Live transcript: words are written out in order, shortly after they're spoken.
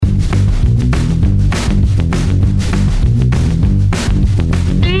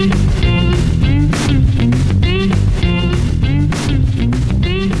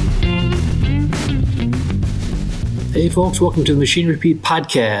folks. Welcome to the Machine Repeat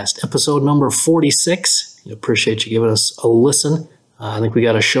Podcast, episode number 46. I appreciate you giving us a listen. I think we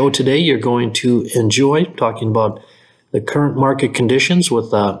got a show today you're going to enjoy, talking about the current market conditions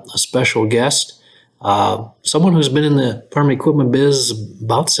with a special guest, someone who's been in the farm equipment biz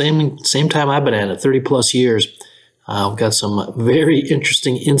about the same time I've been at it, 30 plus years. We've got some very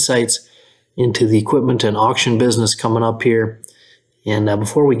interesting insights into the equipment and auction business coming up here. And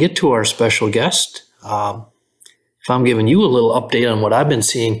before we get to our special guest, if I'm giving you a little update on what I've been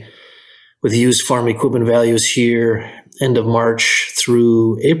seeing with used farm equipment values here, end of March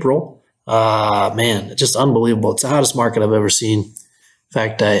through April, man, just unbelievable. It's the hottest market I've ever seen. In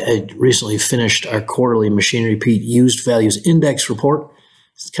fact, I recently finished our quarterly Machine Repeat Used Values Index report.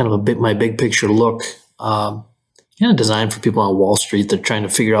 It's kind of my big picture look, kind of designed for people on Wall Street that are trying to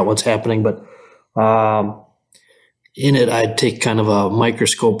figure out what's happening. But in it, I'd take kind of a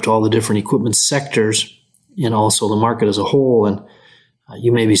microscope to all the different equipment sectors and also the market as a whole. And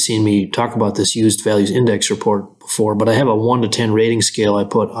you may be seeing me talk about this Used Values Index report before, but I have a 1 to 10 rating scale I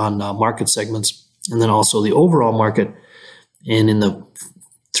put on market segments, and then also the overall market. And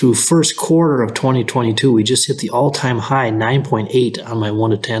through first quarter of 2022, we just hit the all-time high 9.8 on my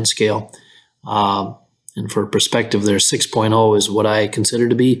 1 to 10 scale. And for perspective there, 6.0 is what I consider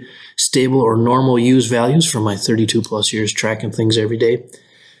to be stable or normal used values from my 32 plus years tracking things every day.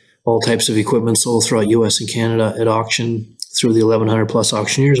 All types of equipment sold throughout U.S. and Canada at auction through the 1,100 plus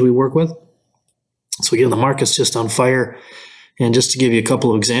auctioneers we work with. So again, the market's just on fire. And just to give you a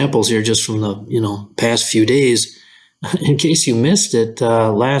couple of examples here, just from the past few days, in case you missed it,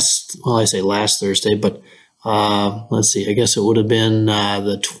 last Thursday, but let's see, I guess it would have been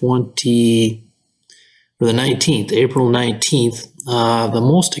the 19th, April 19th, the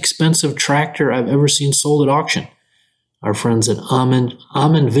most expensive tractor I've ever seen sold at auction. Our friends at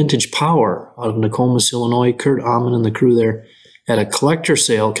Amen Vintage Power out of Nokomis, Illinois, Kurt Amen and the crew there, had a collector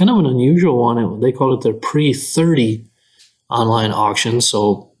sale, kind of an unusual one. They called it their pre-30 online auction.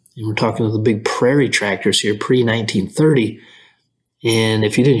 So we're talking to the big prairie tractors here, pre-1930. And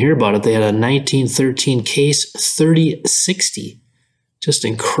if you didn't hear about it, they had a 1913 Case 3060. Just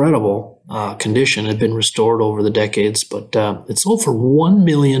incredible condition. It had been restored over the decades, but it sold for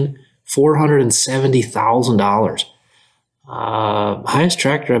 $1,470,000. Highest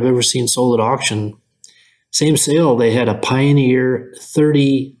tractor I've ever seen sold at auction. Same sale, they had a Pioneer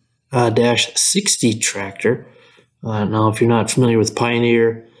 30-60 tractor. Now, if you're not familiar with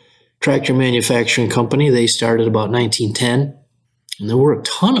Pioneer Tractor Manufacturing Company, they started about 1910. And there were a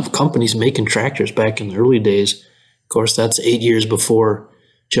ton of companies making tractors back in the early days. Of course, that's 8 years before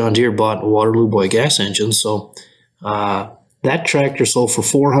John Deere bought Waterloo Boy gas engines. So that tractor sold for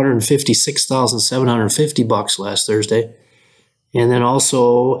 $456,750 last Thursday. And then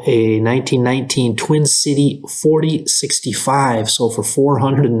also a 1919 Twin City 4065 sold for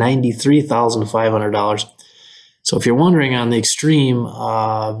 $493,500. So if you're wondering on the extreme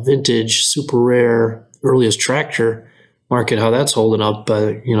vintage, super rare, earliest tractor market, how that's holding up,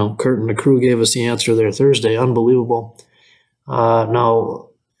 Kurt and the crew gave us the answer there Thursday. Unbelievable. Now,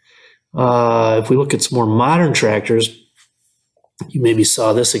 if we look at some more modern tractors, you maybe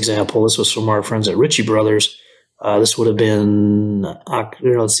saw this example. This was from our friends at Ritchie Brothers. This would have been,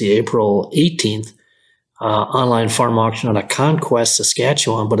 April 18th, online farm auction on a Conquest,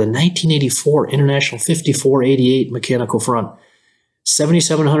 Saskatchewan, but a 1984 International 5488 mechanical front,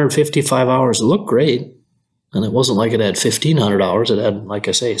 7,755 hours. It looked great, and it wasn't like it had 1,500 hours. It had, like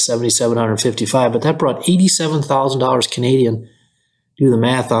I say, 7,755, but that brought $87,000 Canadian. Do the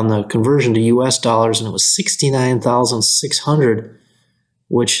math on the conversion to U.S. dollars, and it was $69,600,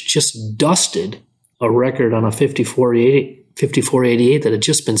 which just dusted a record on a 5488 that had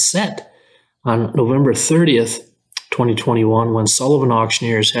just been set on November 30th, 2021, when Sullivan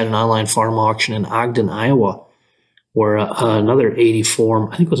Auctioneers had an online farm auction in Ogden, Iowa, where another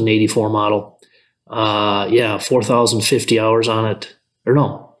 84, I think it was an 84 model, 4,050 hours on it. Or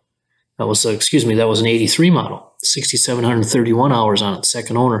no, that was an 83 model, 6,731 hours on it,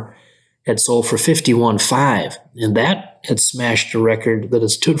 second owner, had sold for $51,500, and that had smashed a record that had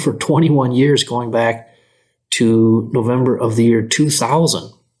stood for 21 years going back to November of the year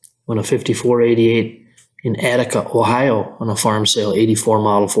 2000, when a 5488 in Attica, Ohio, on a farm sale, 84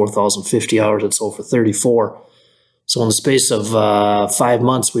 model, 4,050 hours, had sold for $34,000. So in the space of 5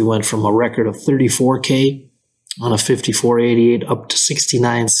 months, we went from a record of $34,000 on a 5488 up to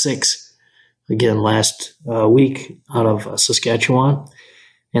 $69,600, again, last week out of Saskatchewan.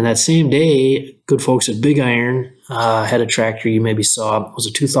 And that same day, good folks at Big Iron had a tractor you maybe saw. It was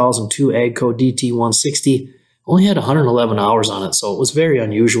a 2002 AGCO DT 160. Only had 111 hours on it, so it was very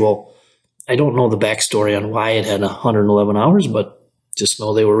unusual. I don't know the backstory on why it had 111 hours, but just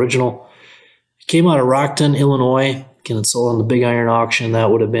know they were original. It came out of Rockton, Illinois. Again, it sold on the Big Iron auction.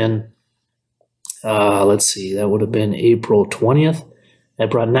 That would have been, that would have been April 20th. That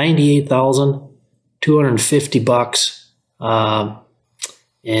brought $98,250.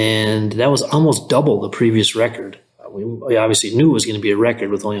 And that was almost double the previous record. We obviously knew it was going to be a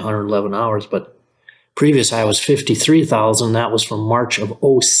record with only 111 hours, but previous high was 53,000. That was from March of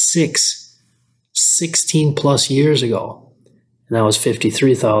 06, 16 plus years ago. And that was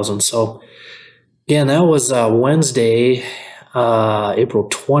 53,000. So again, that was Wednesday, April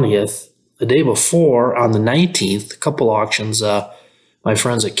 20th. The day before, on the 19th, a couple auctions, my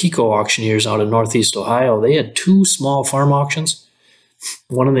friends at Kiko Auctioneers out in Northeast Ohio, they had two small farm auctions,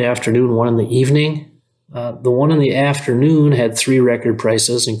 one in the afternoon, one in the evening. The one in the afternoon had three record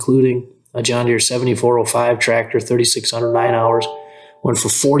prices, including a John Deere 7405 tractor, 3,609 hours, went for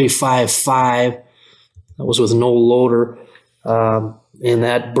 $45,500. That was with no loader. And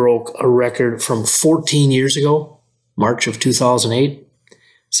that broke a record from 14 years ago, March of 2008.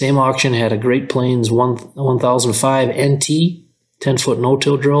 Same auction had a Great Plains 1005 NT, 10-foot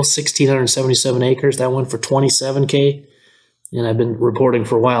no-till drill, 1,677 acres. That went for $27,000. And I've been reporting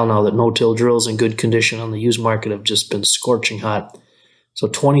for a while now that no-till drills in good condition on the used market have just been scorching hot. So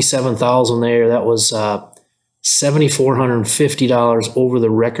 $27,000 there. That was $7,450 over the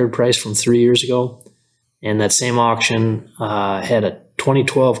record price from 3 years ago. And that same auction had a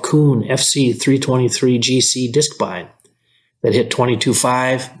 2012 Kuhn FC323 GC disc bind that hit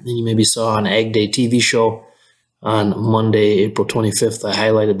 $22,500. And you maybe saw on Ag Day TV show on Monday, April 25th. I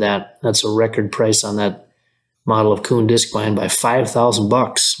highlighted that. That's a record price on that model of Kuhn disc bind by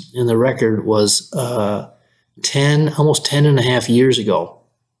 $5,000. And the record was almost 10 and a half years ago,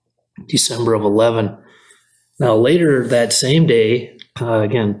 December of 11. Now later that same day,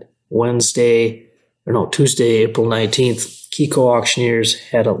 again, Tuesday, April 19th, Kiko Auctioneers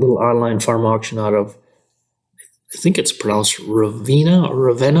had a little online farm auction out of, I think it's pronounced Ravenna,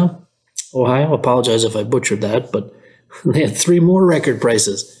 Ohio. I apologize if I butchered that, but they had three more record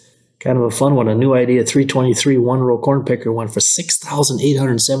prices. Kind of a fun one. A New Idea 323 one-row corn picker went for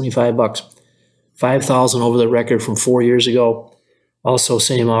 $6,875. $5,000 over the record from 4 years ago. Also,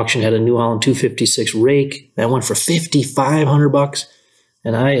 same auction had a New Holland 256 rake. That went for $5,500.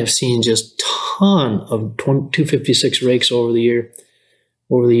 And I have seen just ton of 256 rakes over the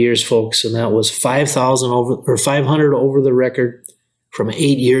years, folks. And that was $500 over the record from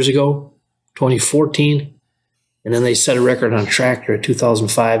 8 years ago, 2014. And then they set a record on a tractor, a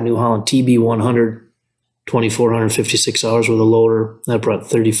 2005 New Holland TB100, 2,456 hours with a loader. That brought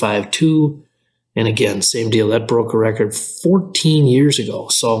 $35,200. And again, same deal. That broke a record 14 years ago.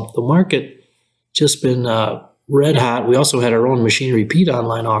 So the market just been red hot. We also had our own Machine Repeat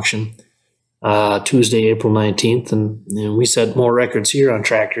online auction Tuesday, April 19th. And we set more records here on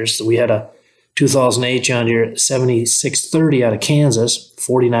tractors. So we had a 2008 John Deere 7630 out of Kansas,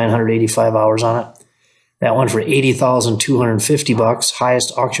 4,985 hours on it. That went for $80,250,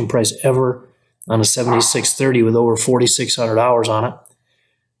 highest auction price ever on a 7630 with over 4,600 hours on it.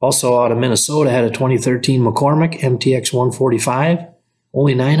 Also out of Minnesota had a 2013 McCormick MTX 145,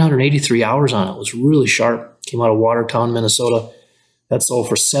 only 983 hours on it. It was really sharp. Came out of Watertown, Minnesota. That sold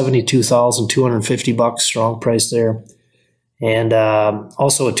for $72,250, strong price there. And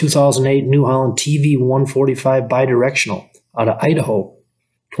also a 2008 New Holland TV 145 bidirectional out of Idaho.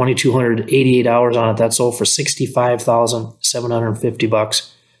 2,288 hours on it. That sold for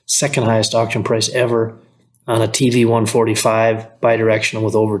 $65,750. Second highest auction price ever on a TV 145 bidirectional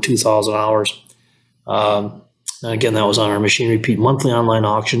with over 2,000 hours. And again, that was on our Machine Repeat monthly online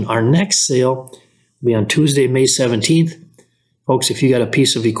auction. Our next sale will be on Tuesday, May 17th. Folks, if you got a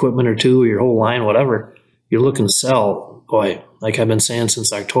piece of equipment or two, or your whole line, whatever, you're looking to sell, boy, like I've been saying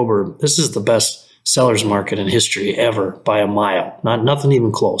since October, this is the best seller's market in history ever by a mile. Nothing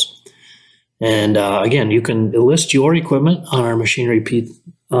even close. And again, you can list your equipment on our Machine Repeat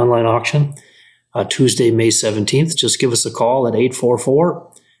online auction Tuesday, May 17th. Just give us a call at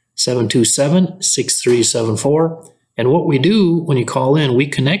 844-727-6374. And what we do when you call in, we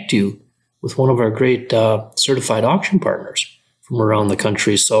connect you with one of our great certified auction partners from around the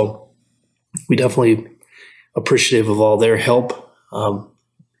country. So we definitely appreciative of all their help,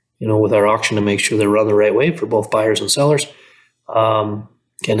 with our auction to make sure they're run the right way for both buyers and sellers.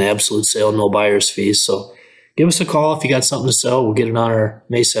 Again, absolute sale, no buyer's fees. So give us a call if you got something to sell. We'll get it on our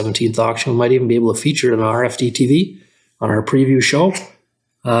May 17th auction. We might even be able to feature it on our FDTV on our preview show.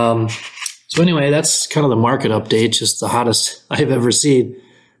 So anyway, that's kind of the market update, just the hottest I've ever seen.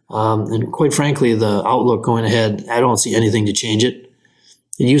 And quite frankly, the outlook going ahead, I don't see anything to change it.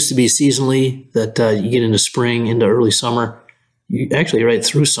 It used to be seasonally that you get into spring, into early summer. Actually, right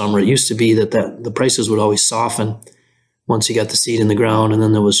through summer, it used to be that the prices would always soften once you got the seed in the ground, and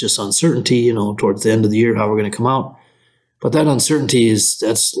then there was just uncertainty, towards the end of the year, how we're going to come out. But that uncertainty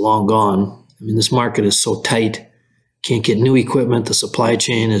that's long gone. I mean, this market is so tight, can't get new equipment. The supply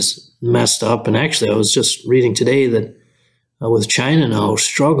chain is messed up. And actually, I was just reading today that with China now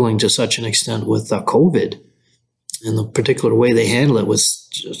struggling to such an extent with COVID, and the particular way they handle it was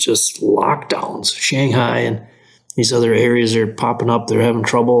just lockdowns. Shanghai and these other areas are popping up. They're having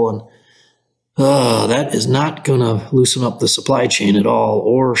trouble, and that is not going to loosen up the supply chain at all,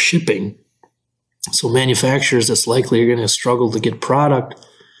 or shipping. So manufacturers, that's likely, are going to struggle to get product.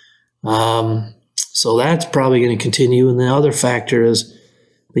 So that's probably going to continue. And the other factor is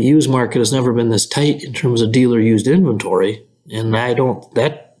the used market has never been this tight in terms of dealer used inventory, and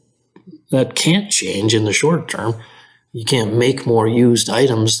that can't change in the short term. You can't make more used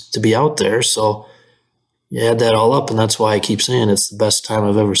items to be out there. So you add that all up, and that's why I keep saying it's the best time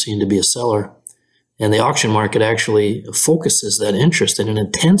I've ever seen to be a seller. And the auction market actually focuses that interest in an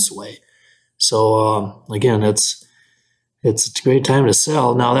intense way. So again, it's a great time to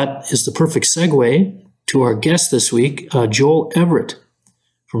sell. Now that is the perfect segue to our guest this week, Joel Everett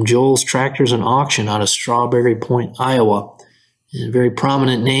from Joel's Tractors and Auction out of Strawberry Point, Iowa. And a very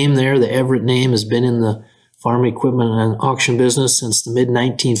prominent name there. The Everett name has been in the farm equipment and auction business since the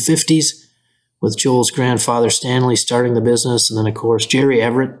mid-1950s, with Joel's grandfather Stanley starting the business, and then of course Jerry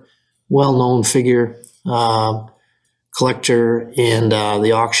Everett, well-known figure, collector in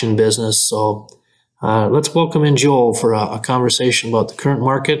the auction business. So let's welcome in Joel for a conversation about the current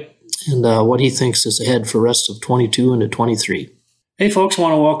market and what he thinks is ahead for the rest of 22 into 23. Hey folks, I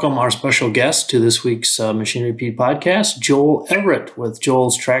want to welcome our special guest to this week's Machinery Pete podcast, Joel Everett with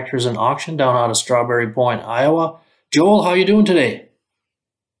Joel's Tractors and Auction down out of Strawberry Point, Iowa. Joel, how are you doing today?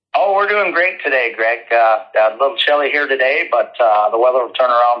 Oh, we're doing great today, Greg. A little chilly here today, but the weather will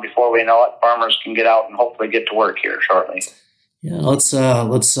turn around before we know it. Farmers can get out and hopefully get to work here shortly. Yeah, let's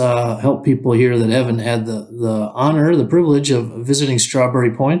help people here that haven't had the honor, the privilege of visiting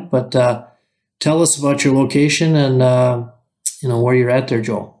Strawberry Point. But tell us about your location and where you're at there,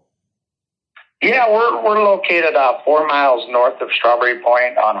 Joel. Yeah, we're located 4 miles north of Strawberry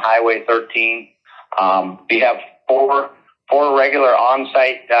Point on Highway 13. We have four regular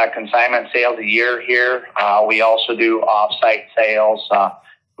on-site consignment sales a year here. We also do off-site sales,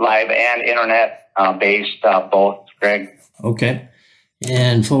 live and internet-based, both, Greg. Okay.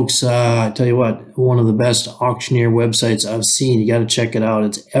 And folks, I tell you what, one of the best auctioneer websites I've seen, you got to check it out.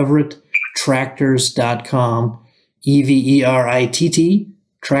 It's everetttractors.com, EVERITT,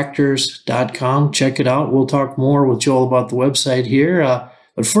 tractors.com. Check it out. We'll talk more with Joel about the website here.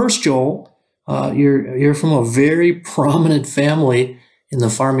 But first, Joel, you're from a very prominent family in the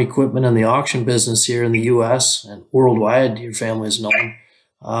farm equipment and the auction business here in the U.S. and worldwide. Your family is known.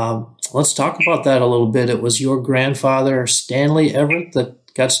 Let's talk about that a little bit. It was your grandfather, Stanley Everett,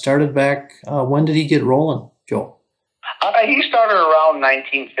 that got started back. When did he get rolling, Joel? He started around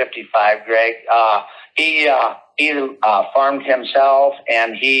 1955, Greg. He farmed himself,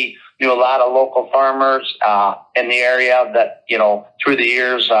 and he knew a lot of local farmers in the area that, through the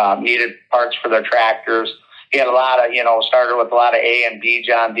years needed parts for their tractors. He had a lot of, started with a lot of A and B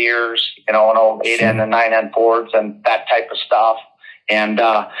John Deeres, an old 8N and 9N Fords and that type of stuff. And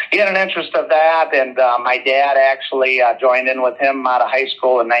he had an interest of that. And my dad actually joined in with him out of high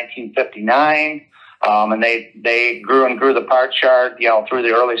school in 1959. And they grew and grew the parts yard, through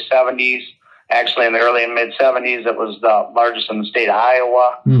the early 70s. Actually, in the early and mid 70s, it was the largest in the state of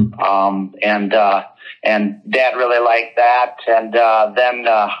Iowa. And Dad really liked that. And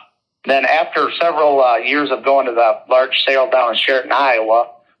then after several years of going to the large sale down in Sheraton, Iowa,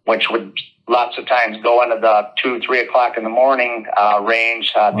 which would lots of times go into the 2-3 o'clock in the morning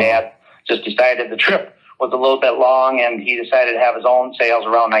range, Dad just decided the trip was a little bit long, and he decided to have his own sales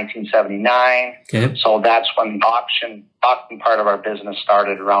around 1979. Okay. So that's when the auction part of our business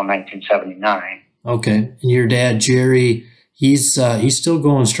started around 1979. Okay. And your dad, Jerry, he's still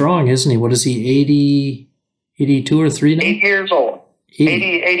going strong, isn't he? What is he, 80, 82 or 3 now? 8 years old.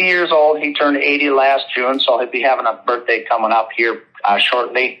 80 years old. He turned 80 last June, so he'll be having a birthday coming up here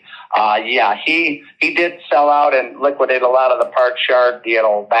shortly. He did sell out and liquidate a lot of the parts yard,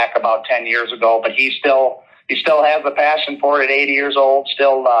 back about 10 years ago, but he still has the passion for it at 80 years old,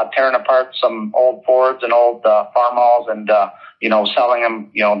 still tearing apart some old Fords and old farmhalls and, selling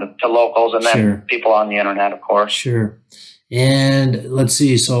them, to locals and then people on the internet, of course. Sure. And let's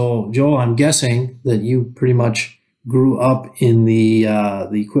see. So, Joel, I'm guessing that you pretty much grew up in the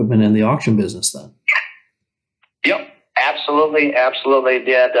equipment and the auction business then. Yep. Absolutely, absolutely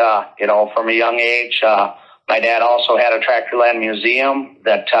did. From a young age, my dad also had a Tractorland museum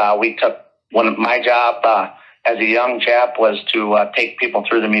that we took. One of my job as a young chap was to take people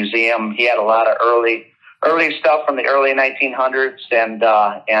through the museum. He had a lot of early stuff from the early 1900s, and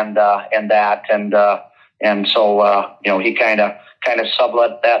so he kind of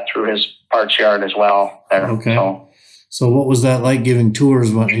sublet that through his parts yard as well. There. Okay. So what was that like, giving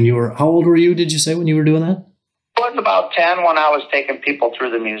tours when you were? How old were you? Did you say when you were doing that? I was about 10 when I was taking people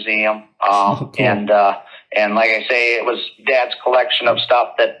through the museum, Cool. and like I say, it was Dad's collection of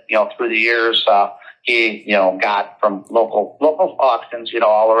stuff that through the years he got from local auctions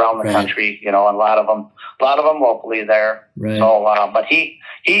all around the Right. country, and a lot of them locally there. Right. So, but he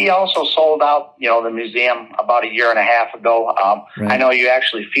also sold out the museum about a year and a half ago. Right. I know you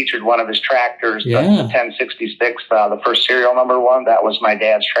actually featured one of his tractors, Yeah. the 1066, the first serial number one. That was my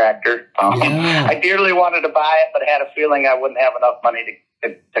dad's tractor. Yeah. I dearly wanted to buy it, but had a feeling I wouldn't have enough money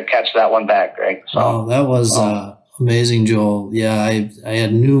to catch that one back, Greg. So, Oh, that was amazing, Joel. Yeah, I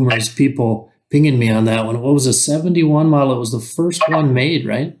had numerous people pinging me on that one. What was a 71 model? It was the first one made,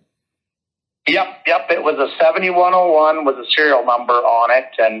 right? Yep. It was a 7101 with a serial number on it,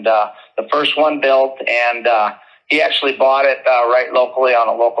 and the first one built. And he actually bought it right locally on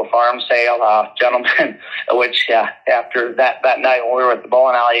a local farm sale. Gentleman, which after that night when we were at the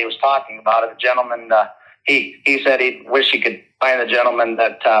bowling alley, he was talking about it. The gentleman, he said he wished he could find the gentleman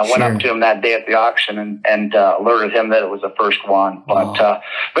that went up to him that day at the auction and alerted him that it was the first one. But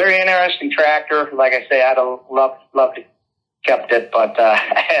very interesting tractor. Like I say, I'd have loved to kept it, but I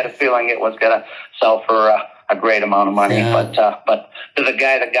had a feeling it was going to sell for a great amount of money. Yeah. But to the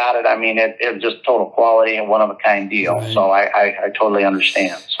guy that got it, I mean, it was just total quality and one of a kind deal. Right. So I totally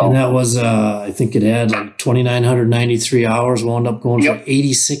understand. So And that was, I think it had like 2,993 hours, wound up going for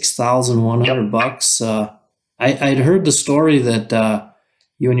 $86,100. I'd heard the story that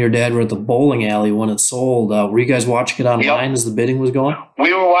you and your dad were at the bowling alley when it sold. Were you guys watching it online as the bidding was going?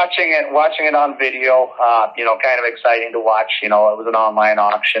 We were watching it on video. Kind of exciting to watch. It was an online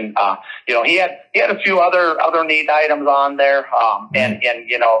auction. He had a few other neat items on there. And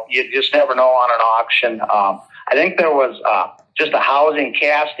you just never know on an auction. I think there was just a housing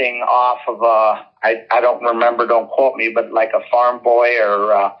casting off of I don't remember, don't quote me, but like a Farm Boy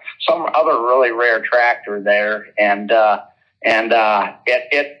or some other really rare tractor there, and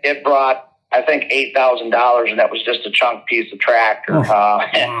it brought, I think, $8,000, and that was just a chunk piece of tractor. Wow.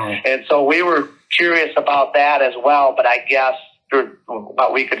 And so we were curious about that as well, but I guess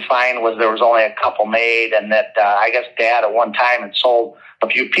what we could find was there was only a couple made, and that I guess Dad at one time had sold a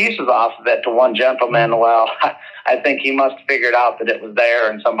few pieces off of it to one gentleman. Well, I think he must have figured out that it was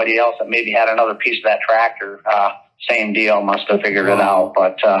there, and somebody else that maybe had another piece of that tractor, same deal, must have figured it out.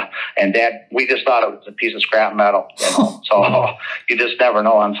 But and Dad, we just thought it was a piece of scrap metal. So you just never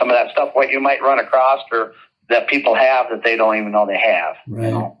know on some of that stuff what you might run across or that people have that they don't even know they have.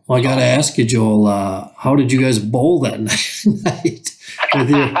 Right. Well, I got to ask you, Joel, how did you guys bowl that night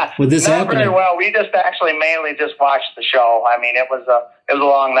with this Not happening? very well. We just actually mainly just watched the show. I mean, it was a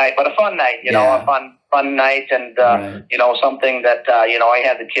long night, but a fun night. Yeah. A fun night, and Right. something that I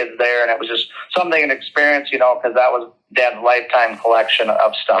had the kids there, and it was just something, an experience. Because that was Dad's lifetime collection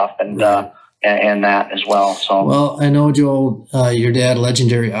of stuff, and Right. and that as well. So Well, I know, Joel, your dad,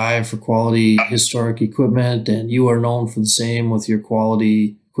 legendary eye for quality historic equipment, and you are known for the same with your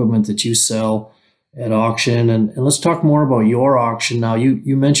quality equipment that you sell at auction. And let's talk more about your auction now.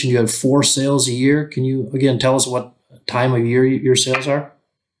 You mentioned you have 4 sales a year. Can you, again, tell us what time of year your sales are?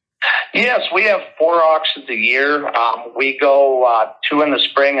 Yes, we have 4 auctions a year. We go 2 in the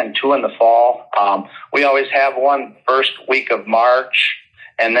spring and 2 in the fall. We always have one first week of March,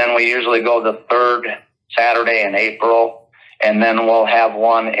 and then we usually go the 3rd Saturday in April, and then we'll have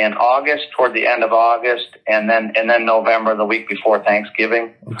one in August, toward the end of August, and then November, the week before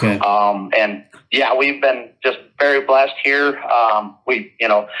Thanksgiving. Okay. And yeah, we've been just very blessed here. We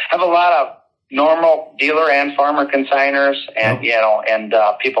have a lot of normal dealer and farmer consigners, and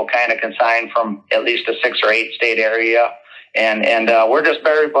people kind of consign from at least a 6 or 8 state area, and we're just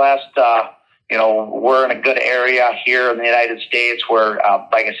very blessed. We're in a good area here in the United States where,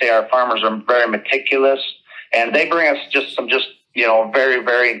 like I say, our farmers are very meticulous, and they bring us just very,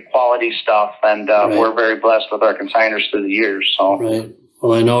 very quality stuff, and Right. we're very blessed with our consigners through the years. So. Right.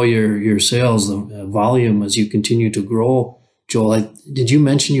 Well, I know your sales, the volume as you continue to grow. Joel, did you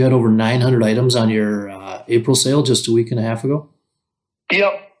mention you had over 900 items on your April sale just a week and a half ago?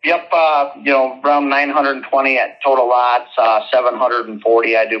 Yep. Around 920 at total lots,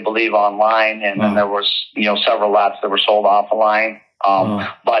 740, I do believe, online. And then there was, several lots that were sold off the line.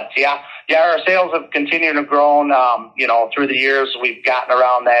 But yeah, our sales have continued to grow. Through the years, we've gotten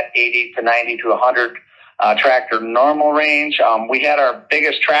around that 80 to 90 to 100 tractor normal range. We had our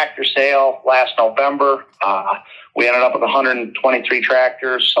biggest tractor sale last November. We ended up with 123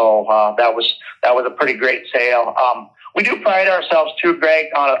 tractors, so that was a pretty great sale. We do pride ourselves too, Greg,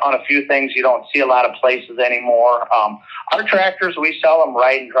 on a few things you don't see a lot of places anymore. Our tractors, we sell them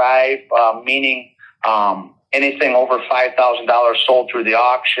ride and drive, meaning anything over $5,000 sold through the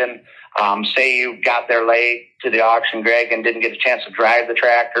auction. Say you got there late to the auction, Greg, and didn't get a chance to drive the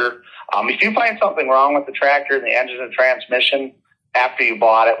tractor. If you find something wrong with the tractor, the engine and transmission, after you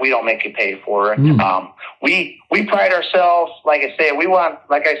bought it, we don't make you pay for it. We pride ourselves, like I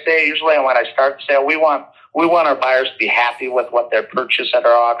say, usually when I start the sale, we want our buyers to be happy with what they purchase at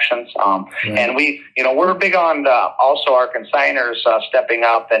our auctions. And we're big on also our consigners stepping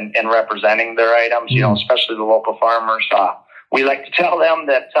up and representing their items, especially the local farmers. We like to tell them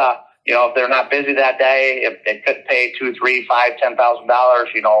that, if they're not busy that day, if they could pay $2,000, $3,000, $5,000,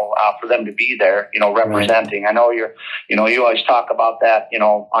 $10,000, for them to be there, representing. Right. I know you always talk about that,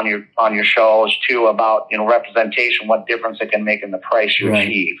 on your shows too, about, representation, what difference it can make in the price you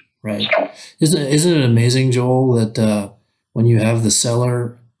achieve. Right. So, isn't it amazing, Joel, that when you have the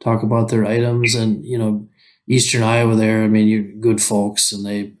seller talk about their items and, Eastern Iowa there, I mean, you're good folks, and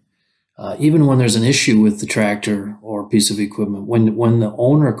they, even when there's an issue with the tractor or piece of equipment, when the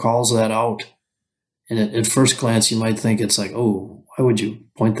owner calls that out, and at first glance you might think it's like, oh, why would you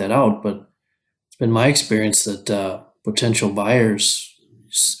point that out? But it's been my experience that potential buyers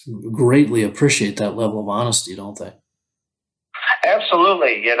greatly appreciate that level of honesty, don't they?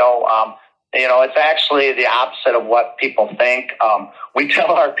 Absolutely. It's actually the opposite of what people think. We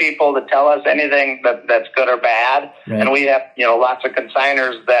tell our people to tell us anything that's good or bad. Right. And we have, lots of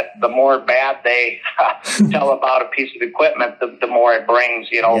consigners that the more bad they tell about a piece of equipment, the more it brings,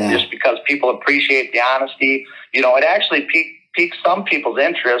 just because people appreciate the honesty. It actually piques some people's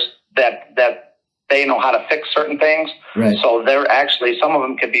interest that they know how to fix certain things. Right. So they're actually, some of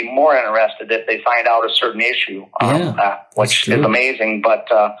them could be more interested if they find out a certain issue, which is amazing. But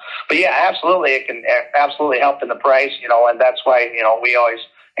yeah, absolutely. It can absolutely help in the price, and that's why, we always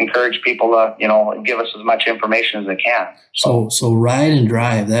encourage people to, give us as much information as they can. So Ride and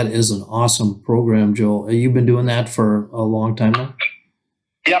Drive, that is an awesome program, Joel. You've been doing that for a long time now?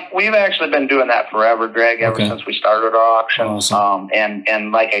 Yep, we've actually been doing that forever, Greg, ever since we started our auctions. Awesome.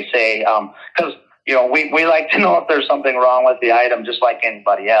 And like I say, because we like to know if there's something wrong with the item, just like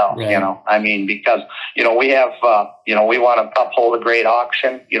anybody else, because, we have, we want to uphold a great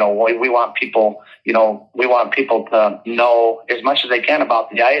auction. We want people, to know as much as they can about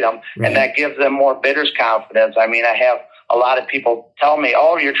the item, and that gives them more bidders confidence. I mean, I have a lot of people tell me,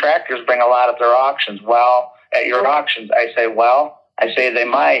 oh, your tractors bring a lot at their auctions. Well, at your auctions, I say they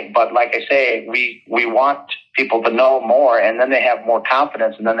might, but like I say, we want people to know more, and then they have more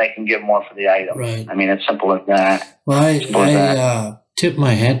confidence, and then they can give more for the item. Right. I mean, it's simple as that. Well, I tip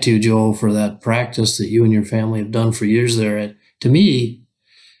my hat to you, Joel, for that practice that you and your family have done for years there. To me,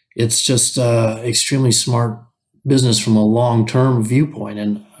 it's just extremely smart business from a long-term viewpoint.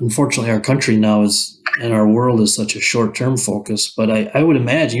 And unfortunately, our country now and our world is such a short-term focus. But I would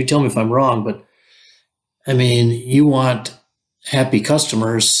imagine, you tell me if I'm wrong, but I mean, you want happy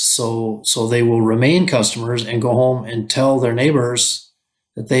customers so they will remain customers and go home and tell their neighbors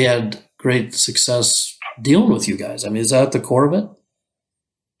that they had great success dealing with you guys. I mean, is that at the core of it?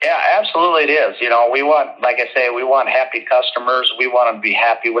 Yeah, absolutely it is. We want, like I say, we want happy customers. We want them to be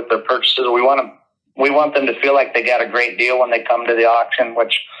happy with their purchases. We want them to feel like they got a great deal when they come to the auction,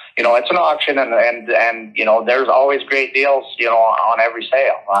 which, it's an auction and there's always great deals, on every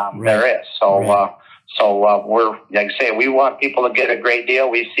sale. There is. So, So we're, like I say, we want people to get a great deal.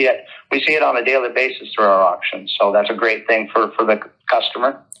 We see it on a daily basis through our auctions. So that's a great thing for the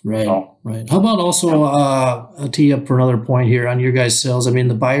customer. Right. Right. How about also, I'll tee you up for another point here on your guys' sales. I mean,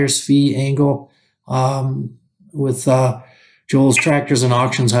 the buyer's fee angle, with, Joel's Tractors and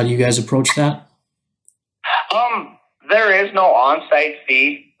Auctions, how do you guys approach that? There is no on-site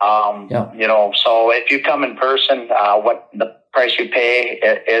fee. So if you come in person, what the price you pay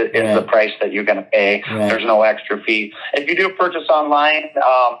is the price that you're going to pay. Right. There's no extra fee. If you do purchase online,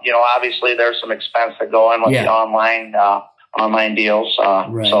 obviously there's some expense that go in with the online deals.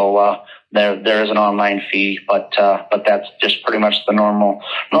 So there is an online fee, but that's just pretty much the normal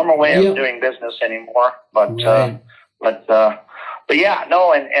way of doing business anymore. But but yeah,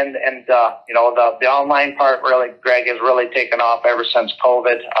 no, you know, the online part really, Greg, has really taken off ever since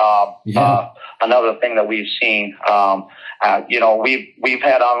COVID. Another thing that we've seen, you know, we've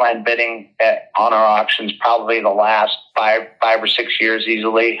had online bidding on our auctions probably the last five or 6 years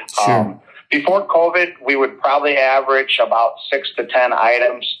easily. Sure. Before COVID, we would probably average about 6 to 10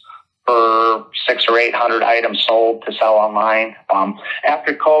 items per 600 or 800 items sold to sell online.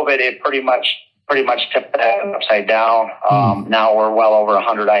 After COVID, it pretty much tipped that upside down. Now we're well over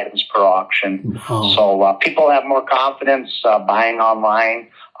 100 items per auction. So people have more confidence buying online.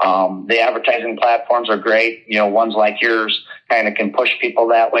 The advertising platforms are great. You know, ones like yours kind of can push people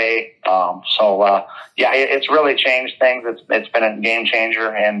that way. Yeah, it's really changed things. It's been a game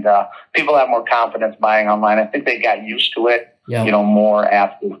changer, and people have more confidence buying online. I think they got used to it, you know, more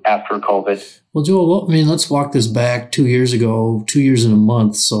after COVID. Well, Joel, I mean, let's walk this back 2 years ago, 2 years in a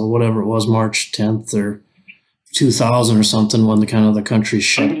month. So whatever it was, March 10th or 2000 or something, when the country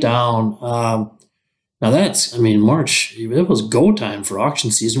shut down. Now that's, I mean, March, it was go time for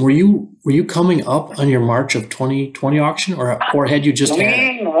auction season. Were you coming up on your March of 2020 auction, or had you just had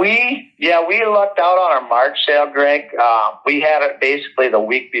it? We lucked out on our March sale, Greg. We had it basically the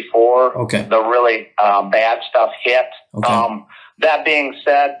week before the really bad stuff hit. That being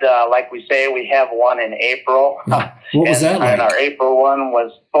said, like we say, we have one in April. What was that like? And our April one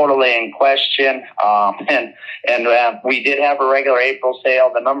was totally in question. And we did have a regular April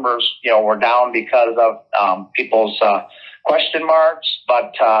sale. The numbers, you know, were down because of people's question marks.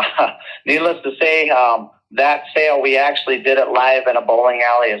 But needless to say, that sale, we actually did it live in a bowling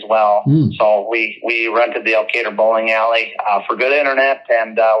alley as well. So we rented the Elkader bowling alley for good internet,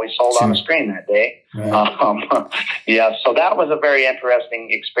 and we sold on the screen that day. Yeah, so that was a very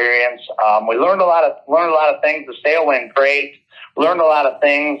interesting experience. We learned a lot of things. The sale went great. Learned a lot of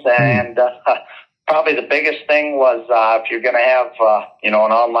things, and probably the biggest thing was if you're going to have you know,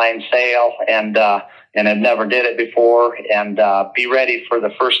 an online sale and have never did it before, and be ready for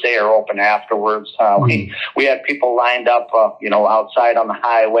the first day or open afterwards. We had people lined up, you know, outside on the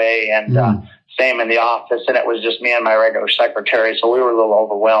highway, and same in the office, and it was just me and my regular secretary, so we were a little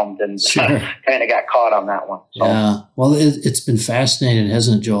overwhelmed and kind of got caught on that one. So. Yeah, well, it's been fascinating,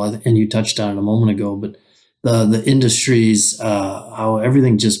 hasn't it, Joel? And you touched on it a moment ago, but the industries, how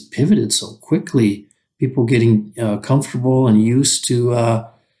everything just pivoted so quickly. People getting comfortable and used to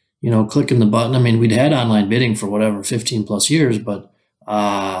you know, clicking the button. I mean, we'd had online bidding for 15 plus years, but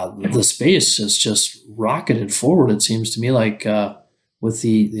the space has just rocketed forward. It seems to me like with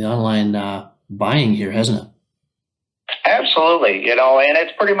the online buying here, hasn't it? Absolutely. You know, and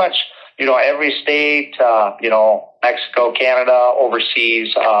it's pretty much, you know, every state, you know, Mexico, Canada,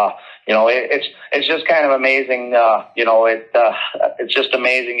 overseas, you know, it's just kind of amazing. You know, it's just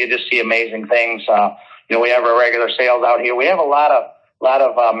amazing. You just see amazing things. You know, we have our regular sales out here. We have a lot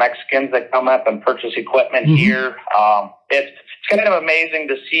of Mexicans that come up and purchase equipment here. It's kind of amazing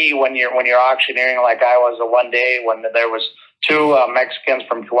to see when you're auctioneering, like I was one day when there was two Mexicans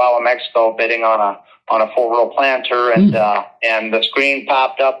from Chihuahua, Mexico, bidding on a 4-row planter, and the screen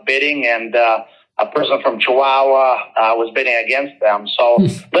popped up bidding, and a person from Chihuahua was bidding against them. So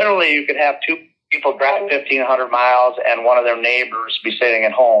literally, you could have two people drive 1,500 miles and one of their neighbors be sitting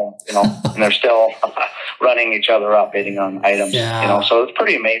at home, you know, and they're still running each other up, bidding on items, you know, so it's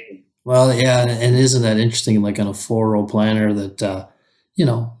pretty amazing. Well, yeah, and isn't that interesting, like on a 4-row planter that, you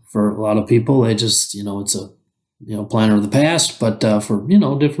know, for a lot of people, they just, you know, it's a, you know, planter of the past, but for, you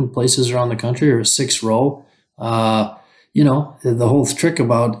know, different places around the country, or a 6-row, you know, the whole trick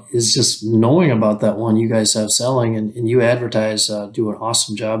about is just knowing about that one you guys have selling, and you advertise, do an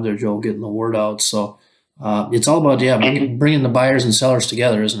awesome job there, Joel, getting the word out. So it's all about, bringing the buyers and sellers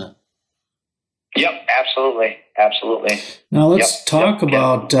together, isn't it? Yep, absolutely. Now let's talk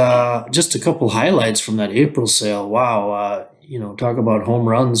about just a couple highlights from that April sale. Wow. You know, talk about home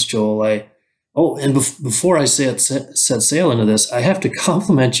runs, Joel. And before I set sail into this, I have to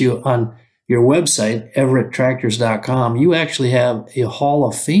compliment you on your website, everetttractors.com. You actually have a Hall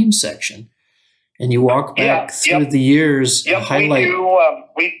of Fame section, and you walk back through the years. Highlight.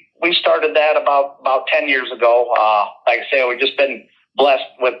 We started that about 10 years ago. Like I say, we've just been blessed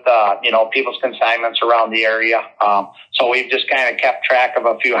with, you know, people's consignments around the area. So we've just kind of kept track of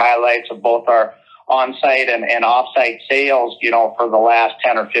a few highlights of both our on-site and off-site sales, you know, for the last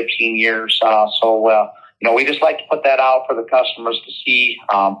 10 or 15 years. You know, we just like to put that out for the customers to see.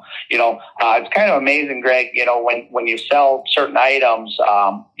 You know, it's kind of amazing, Greg, you know, when you sell certain items,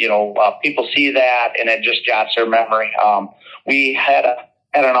 you know, people see that and it just jots their memory. We had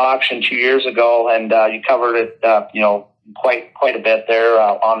an auction 2 years ago, and you covered it, you know, quite a bit there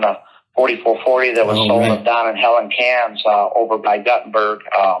on 4440 that was sold to Don and Helen Cans over by Guttenberg.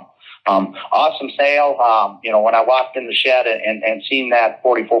 Awesome sale. When I walked in the shed and seen that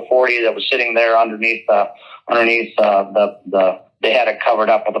 4440 that was sitting there underneath they had it covered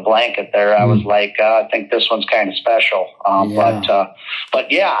up with a blanket there. I was like, I think this one's kind of special. But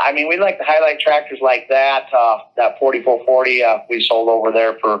yeah, I mean, we like to highlight tractors like that. That 4440 we sold over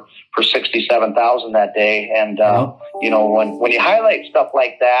there for $67,000 that day. And when you highlight stuff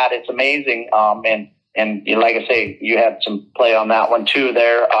like that, it's amazing. And like I say, you had some play on that one too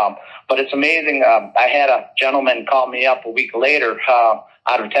there. But it's amazing. I had a gentleman call me up a week later out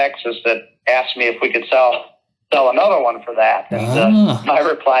of Texas that asked me if we could sell another one for that. And my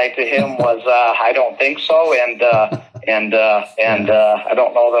reply to him was, I don't think so. And I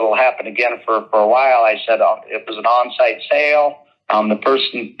don't know that it'll happen again for a while. I said, it was an on-site sale.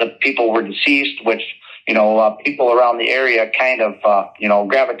 The people were deceased, which, people around the area kind of,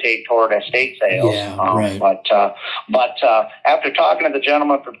 gravitate toward estate sales. Yeah, right. But after talking to the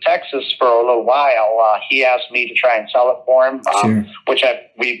gentleman from Texas for a little while, he asked me to try and sell it for him, which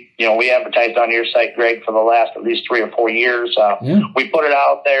we advertised on your site, Greg, for the last at least 3 or 4 years. We put it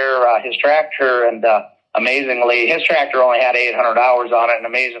out there, his tractor, and amazingly, his tractor only had 800 hours on it, and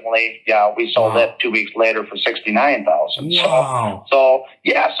amazingly, we sold it 2 weeks later for $69,000. Wow. So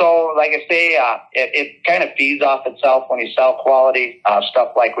like I say, it kind of feeds off itself when you sell quality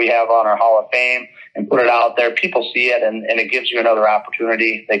stuff like we have on our Hall of Fame and put it out there. People see it, and it gives you another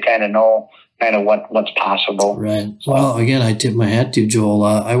opportunity. They kind of know what's possible. Right. Well, again, I tip my hat to you, Joel.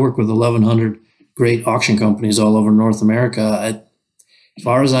 I work with 1,100 great auction companies all over North America. As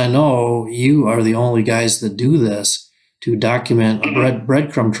far as I know, you are the only guys that do this to document a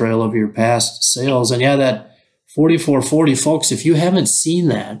breadcrumb trail of your past sales. And that 4440, folks, if you haven't seen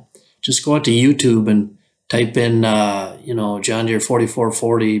that, just go out to YouTube and type in, John Deere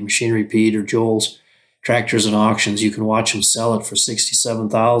 4440, Machinery Pete, or Joel's Tractors and Auctions. You can watch him sell it for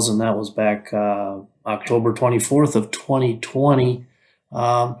 $67,000. That was back October 24th of 2020.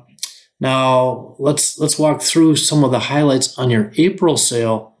 Now, let's walk through some of the highlights on your April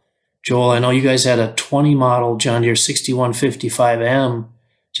sale. Joel, I know you guys had a 20 model John Deere 6155M,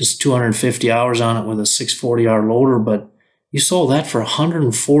 just 250 hours on it with a 640R loader, but you sold that for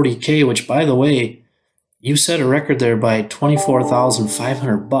 $140K, which, by the way, you set a record there by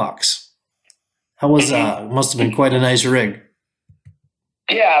 $24,500. How was that? Must have been quite a nice rig.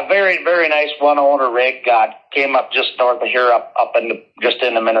 Yeah, very, very nice one-owner rig. Came up just north of here, just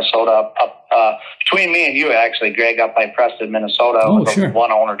into Minnesota, between me and you, actually, Greg, up by Preston, Minnesota. Oh, with sure. A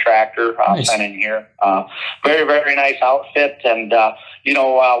one-owner tractor Nice. sent in here. Very, very nice outfit. And,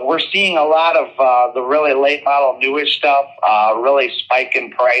 we're seeing a lot of the really late model newish stuff really spike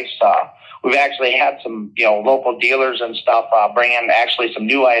in price. We've actually had some, local dealers and stuff bring in actually some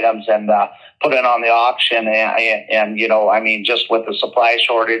new items and put it on the auction. And just with the supply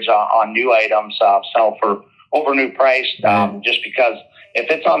shortage on new items, sell for over new price, just because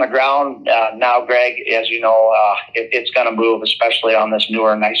if it's on the ground now, Greg, as you know, it's going to move, especially on this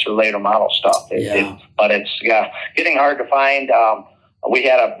newer, nicer, later model stuff. But it's getting hard to find. We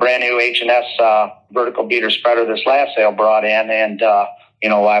had a brand new H&S vertical beater spreader this last sale brought in, and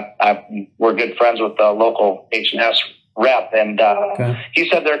we're good friends with the local H&S rep, and he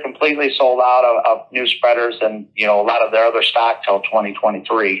said they're completely sold out of new spreaders, and a lot of their other stock till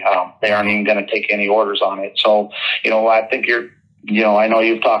 2023. They aren't even going to take any orders on it. So I think I know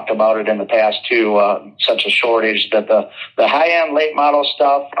you've talked about it in the past too. Such a shortage that the high end late model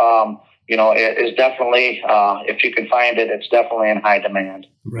stuff, it is definitely, if you can find it, it's definitely in high demand.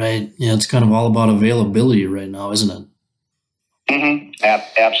 Right. Yeah, it's kind of all about availability right now, isn't it? Mm-hmm.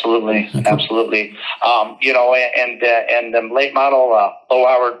 Absolutely. Absolutely. And the late model,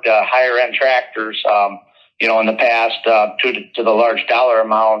 low-hour, higher-end tractors, in the past, to the large dollar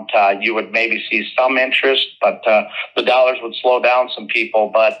amount, you would maybe see some interest, but the dollars would slow down some people.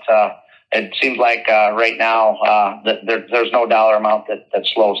 But it seems like right now there's no dollar amount that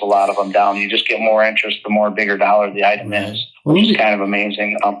slows a lot of them down. You just get more interest the more bigger dollar the item is, which is kind of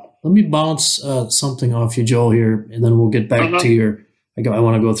amazing. Let me bounce something off you, Joel, here, and then we'll get back to your. I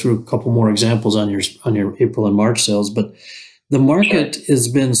want to go through a couple more examples on your April and March sales, but the market has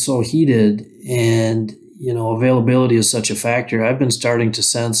been so heated, and availability is such a factor. I've been starting to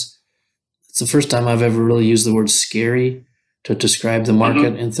sense it's the first time I've ever really used the word scary to describe the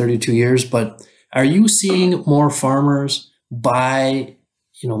market in 32 years. But are you seeing more farmers buy,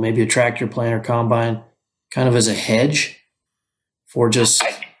 maybe a tractor, planter, combine, kind of as a hedge for just?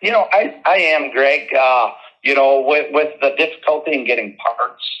 I am, Greg. With the difficulty in getting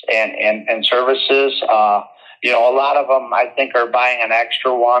parts and services, a lot of them, I think, are buying an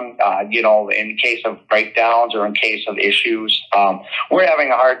extra one, in case of breakdowns or in case of issues. We're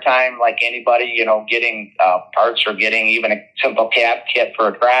having a hard time, like anybody, getting parts or getting even a simple cab kit for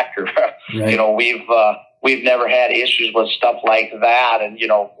a tractor. Right. We've never had issues with stuff like that. And,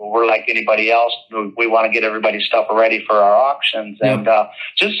 we're like anybody else. We want to get everybody's stuff ready for our auctions. Yep. And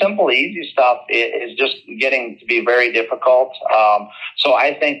just simple, easy stuff is just getting to be very difficult. So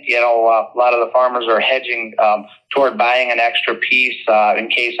I think, a lot of the farmers are hedging toward buying an extra piece in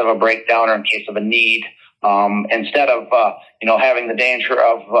case of a breakdown or in case of a need. Instead of, having the danger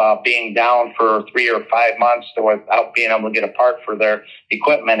of being down for 3 or 5 months without being able to get a part for their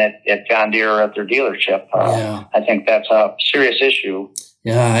equipment at John Deere or at their dealership. I think that's a serious issue.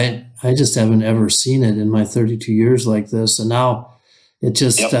 Yeah, I just haven't ever seen it in my 32 years like this. And now it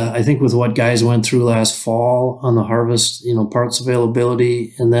just, I think with what guys went through last fall on the harvest, parts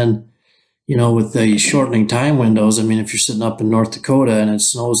availability, and then, with the shortening time windows, I mean, if you're sitting up in North Dakota and it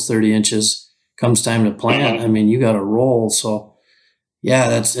snows 30 inches, comes time to plant, I mean, you got to roll. So, yeah,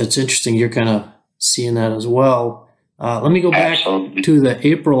 that's interesting. You're kind of seeing that as well. Let me go back to the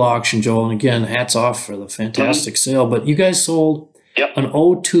April auction, Joel. And again, hats off for the fantastic sale. But you guys sold an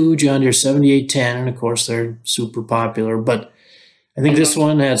 '02 John Deere 7810, and of course, they're super popular. But I think this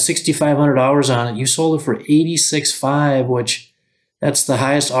one had 6,500 hours on it. You sold it for $86,500, which that's the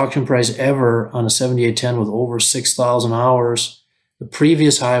highest auction price ever on a 7810 with over 6,000 hours. The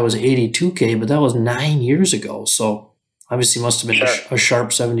previous high was $82,000, but that was 9 years ago. So obviously must have been a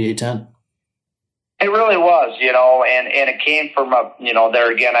sharp 7810. It really was, and it came from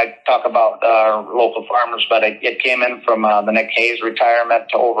there again, I talk about local farmers, but it came in from the Nick Hayes retirement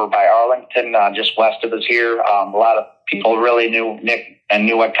to over by Arlington, just west of us here. A lot of people really knew Nick and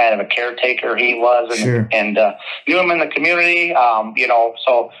knew what kind of a caretaker he was, and knew him in the community,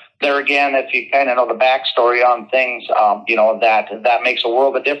 so there again, if you kind of know the backstory on things, that makes a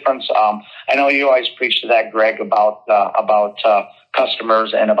world of difference. I know you always preach to that, Greg, about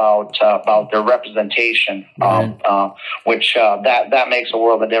customers and about their representation, which that makes a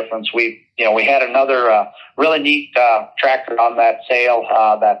world of difference. We had another really neat tractor on that sale,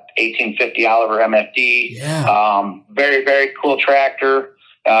 that 1850 Oliver MFD. Very, very cool tractor,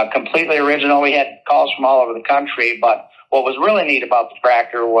 completely original. We had calls from all over the country, but what was really neat about the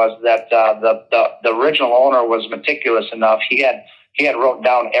tractor was that the original owner was meticulous enough. He had wrote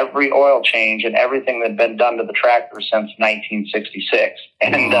down every oil change and everything that had been done to the tractor since 1966,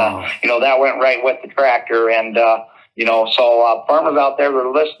 and that went right with the tractor. And so farmers out there that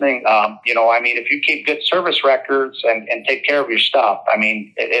are listening, if you keep good service records and take care of your stuff, I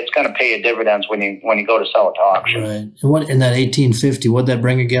mean, it's going to pay you dividends when you go to sell it to auction. Right. And what in that 1850? What'd that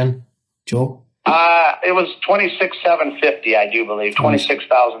bring again, Joel? It was $26,750, I do believe,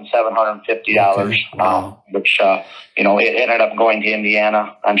 $26,750, which it ended up going to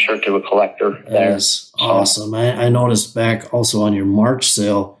Indiana, I'm sure, to a collector there. That's awesome. I noticed back also on your March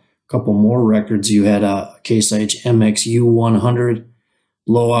sale, a couple more records. You had a Case IH MXU 100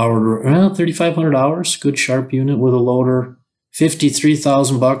 low hour, 3,500 hours, good sharp unit with a loader,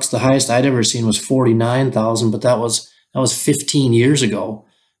 $53,000. The highest I'd ever seen was $49,000, but that was 15 years ago.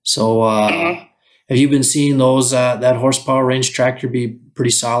 So, have you been seeing those that horsepower range tractor be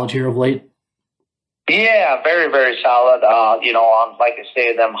pretty solid here of late? Yeah, very, very solid. Like I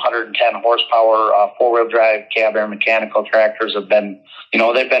say, them 110 horsepower 4-wheel drive cab air mechanical tractors have been,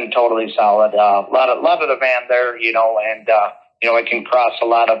 they've been totally solid. A lot of demand there, and it can cross a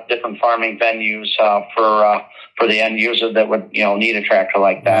lot of different farming venues for the end user that would need a tractor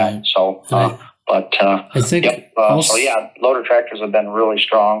like that. Right. So, I think loader tractors have been really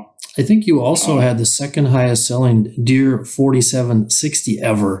strong. I think you also had the second highest selling Deere 4760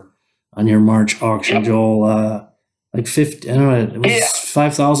 ever on your March auction, Joel. Like 50, I don't know, it was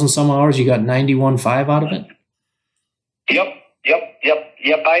 5,000 some hours. You got 91.5 out of it. Yep.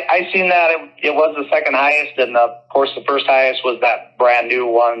 I seen that. It was the second highest, and of course, the first highest was that brand new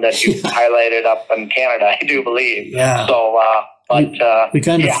one that you highlighted up in Canada, I do believe. Yeah. So, we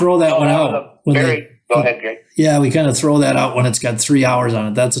kind of throw that one out. Go ahead, Greg. Yeah, we kind of throw that out when it's got 3 hours on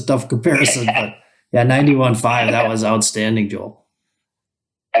it. That's a tough comparison. But 91.5, that was outstanding, Joel.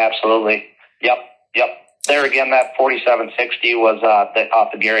 Absolutely. Yep. There again, that 4760 was off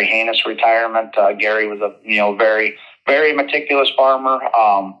the Gary Haynes retirement. Gary was a very, very meticulous farmer.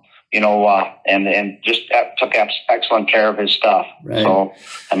 And just took excellent care of his stuff. Right. So,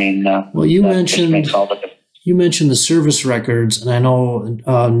 I mean, well, you mentioned the service records, and I know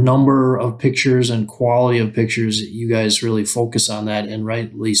a number of pictures and quality of pictures. You guys really focus on that, and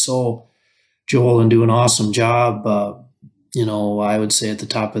rightly so, Joel, and do an awesome job I would say at the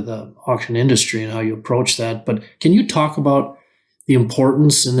top of the auction industry and how you approach that. But can you talk about the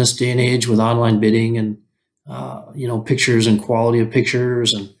importance in this day and age with online bidding and, pictures and quality of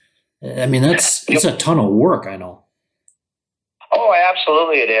pictures? And I mean, it's a ton of work, I know. Oh,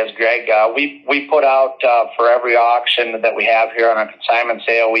 absolutely it is, Greg. We put out for every auction that we have here on a consignment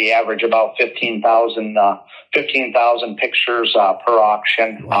sale, we average about 15,000 pictures per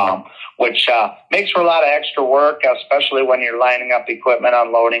auction, Wow. which makes for a lot of extra work, especially when you're lining up equipment,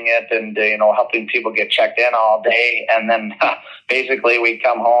 unloading it, and helping people get checked in all day. And then basically we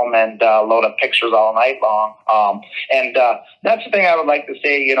come home and load up pictures all night long. And that's the thing I would like to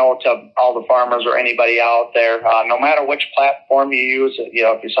say, to all the farmers or anybody out there, no matter which platform you use,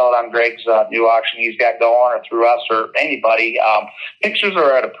 if you saw it on Greg's new auction he's got going, or through us or anybody, pictures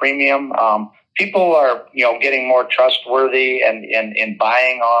are at a premium. People are, getting more trustworthy and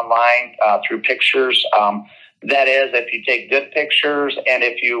buying online through pictures. That is, if you take good pictures and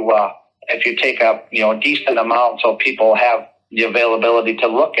if you take a decent amount, so people have the availability to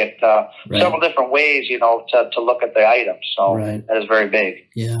look at several different ways, to look at the items. So that is very big.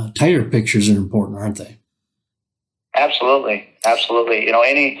 Yeah, tighter pictures are important, aren't they? Absolutely.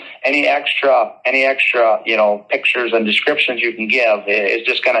 Any extra, pictures and descriptions you can give is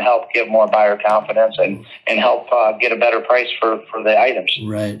just going to help give more buyer confidence and help get a better price for the items.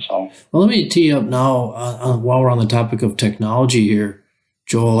 Right. So, well, let me tee up now while we're on the topic of technology here,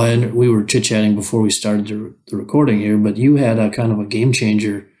 Joel. And we were chit-chatting before we started the recording here, but you had a kind of a game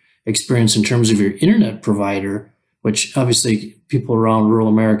changer experience in terms of your internet provider, which obviously people around rural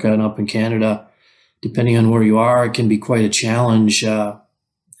America and up in Canada, depending on where you are, it can be quite a challenge,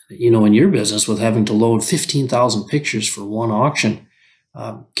 in your business with having to load 15,000 pictures for one auction.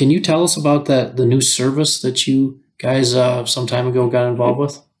 Can you tell us about the new service that you guys some time ago got involved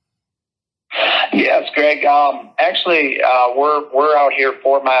with? Yes, Greg. Actually, we're out here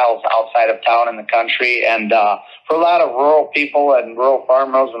 4 miles outside of town in the country, and for a lot of rural people and rural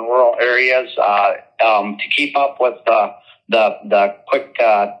farmers in rural areas, to keep up with the quick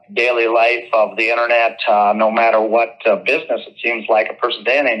daily life of the internet, no matter what business it seems like a person's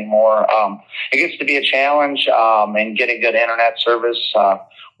in anymore, it gets to be a challenge in getting good internet service.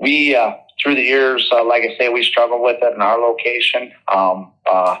 We through the years, like I say, we struggle with it in our location.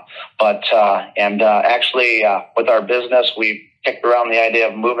 Actually, with our business, we kicked around the idea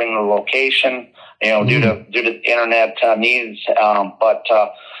of moving the location, due to internet needs. But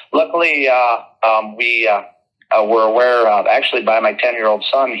luckily, we're aware of, actually by my 10-year-old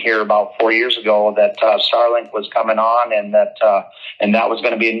son here about 4 years ago, that Starlink was coming on, and that was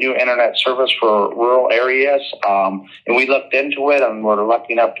going to be a new internet service for rural areas. And we looked into it, and we're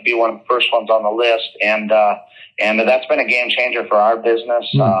lucky enough to be one of the first ones on the list. And that's been a game changer for our business.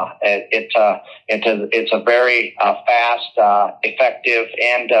 It's a very fast, effective,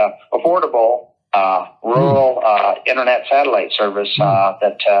 and affordable rural internet satellite service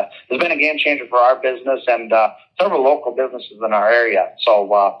that has been a game changer for our business and several local businesses in our area.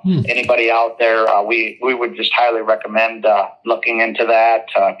 So anybody out there, we would just highly recommend looking into that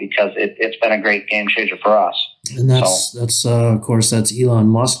because it's been a great game changer for us. And that's of course, that's Elon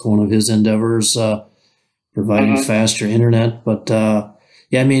Musk, one of his endeavors, providing faster internet. But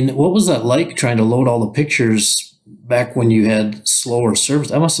yeah, I mean, what was that like trying to load all the pictures back when you had slower service?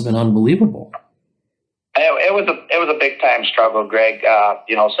 That must have been unbelievable. It was a big time struggle, Greg.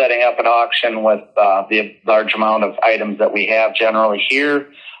 Setting up an auction with the large amount of items that we have generally here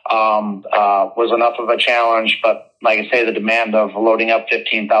was enough of a challenge. But like I say, the demand of loading up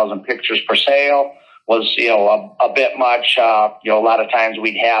 15,000 pictures per sale was a bit much. A lot of times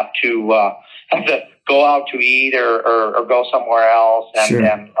we'd have to go out to eat or go somewhere else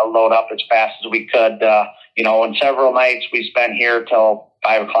and load up as fast as we could. And several nights we spent here till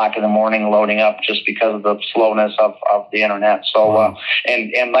 5 o'clock in the morning loading up just because of the slowness of the internet. So,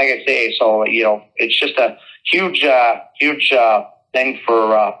 and like I say, so, it's just a huge thing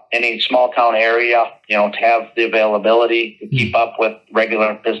for any small town area, to have the availability to keep up with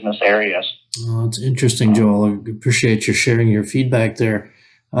regular business areas. Oh, it's interesting, Joel. I appreciate you sharing your feedback there.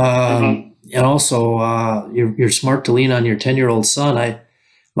 And also, you're smart to lean on your 10-year-old son.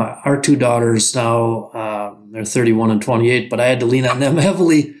 Our two daughters now, they're 31 and 28, but I had to lean on them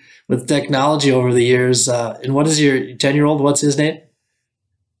heavily with technology over the years. And what is your 10-year-old? What's his name?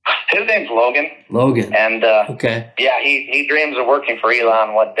 His name's Logan. Logan. And okay. Yeah, he dreams of working for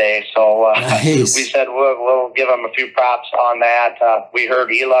Elon one day. So nice. We said we'll give him a few props on that. We heard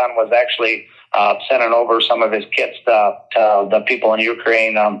Elon was actually sending over some of his kits to the people in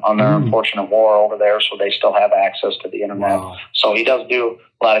Ukraine on their unfortunate war over there, so they still have access to the internet. Wow. So he does do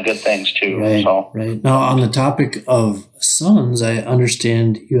a lot of good things too. Right, So right. Now, on the topic of sons, I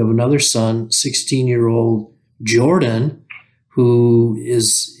understand you have another son, 16-year-old Jordan, who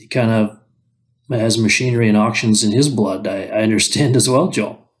is kind of has machinery and auctions in his blood, I understand as well,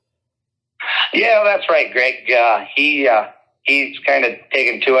 Joe. Yeah, that's right, Greg. He's kind of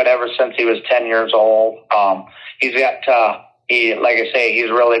taken to it ever since he was 10 years old. He's got, like I say, he's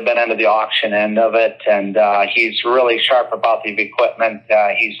really been into the auction end of it, and he's really sharp about the equipment.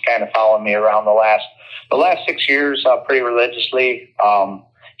 He's kind of followed me around the last 6 years pretty religiously.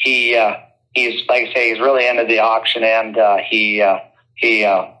 He's like I say, he's really into the auction end. He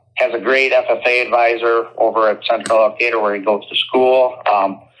has a great FFA advisor over at Central Decatur where he goes to school.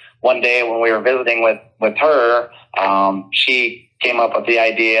 One day when we were visiting with her, she came up with the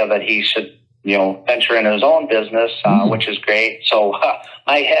idea that he should, venture into his own business, which is great. So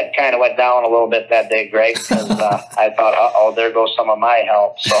my head kind of went down a little bit that day, Greg, because I thought, there goes some of my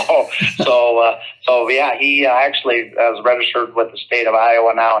help. So yeah, he actually is registered with the state of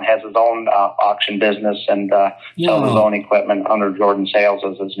Iowa now and has his own auction business and sells his own equipment under Jordan Sales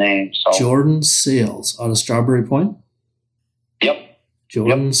as his name. So Jordan Sales out of Strawberry Point? Yep.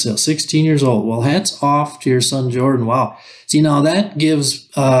 Jordan Sales, 16 years old. Well, hats off to your son, Jordan. Wow. See, now that gives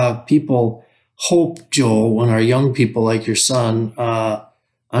people hope, Joel, when our young people like your son,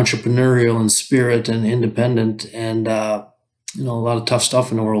 entrepreneurial in spirit and independent and, a lot of tough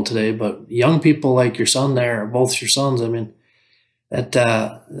stuff in the world today. But young people like your son there, both your sons, I mean,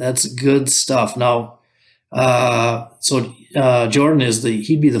 that's good stuff. Now, Jordan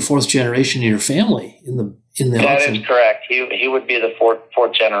he'd be the fourth generation in your family in the that auction. Is correct. He would be the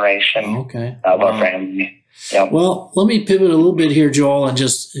fourth generation of our family. Yep. Well, let me pivot a little bit here, Joel, and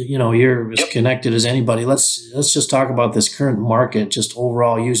just, you're as connected as anybody. Let's just talk about this current market, just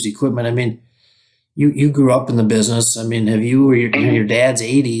overall used equipment. I mean, you grew up in the business. I mean, have you or your dad's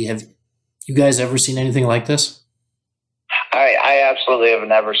 80? Have you guys ever seen anything like this? I absolutely have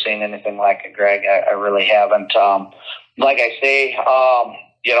never seen anything like it, Greg. I really haven't. Like I say,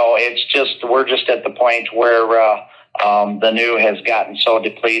 it's just we're just at the point where the new has gotten so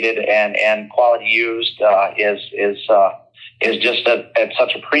depleted, and quality used is just at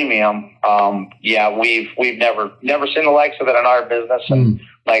such a premium. We've never seen the likes of it in our business, and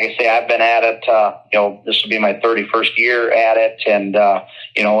like I say, I've been at it. This will be my 31st year at it, and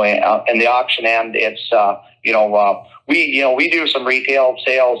in the auction end, it's we do some retail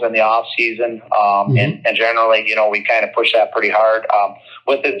sales in the off season, and generally, we kind of push that pretty hard.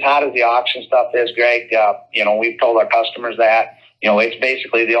 With as hot as the auction stuff is, Greg, we've told our customers that, it's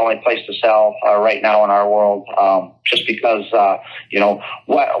basically the only place to sell right now in our world, just because,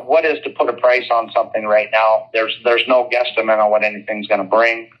 what is to put a price on something right now? There's no guesstimate on what anything's going to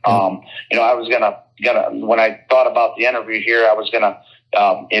bring. I was when I thought about the interview here, I was going to,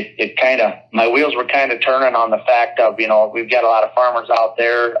 it kind of, my wheels were kind of turning on the fact of, we've got a lot of farmers out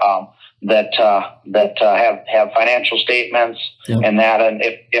there, that have financial statements and that, and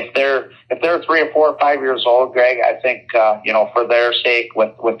if they're 3 or 4 or 5 years old, Greg, I think for their sake,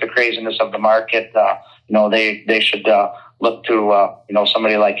 with the craziness of the market, they should look to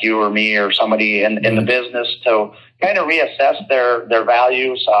somebody like you or me or somebody in the business to kind of reassess their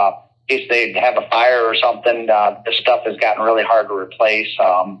values. In case they have a fire or something, this stuff has gotten really hard to replace.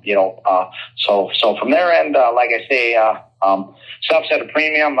 So from their end, like I say, stuff's at a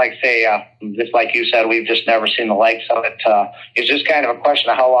premium. Like say, just like you said, we've just never seen the likes of it. It's just kind of a question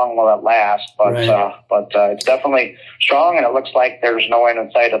of how long will it last. But it's definitely strong, and it looks like there's no end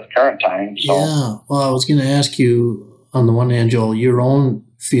in sight at the current time. So. Yeah. Well, I was going to ask you, on the one hand, Joel, your own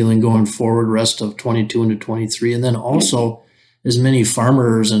feeling going forward, rest of 22 into 23, and then also as many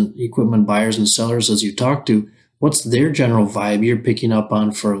farmers and equipment buyers and sellers as you talk to, what's their general vibe you're picking up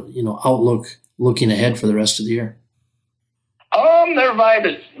on for, outlook, looking ahead for the rest of the year? Their vibe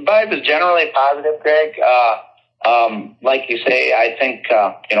is generally positive, Greg. Like you say, I think,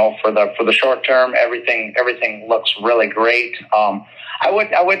 for the short term, everything looks really great. I would,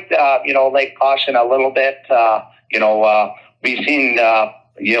 lay caution a little bit. We've seen,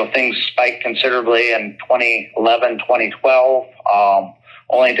 things spike considerably in 2011, 2012,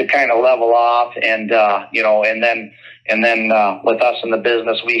 only to kind of level off. And then with us in the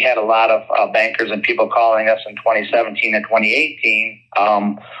business, we had a lot of bankers and people calling us in 2017 and 2018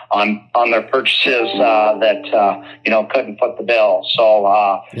 on their purchases that couldn't foot the bill.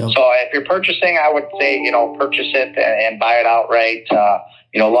 So if you're purchasing, I would say purchase it and buy it outright.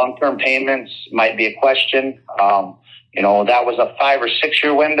 Long-term payments might be a question. That was a 5 or 6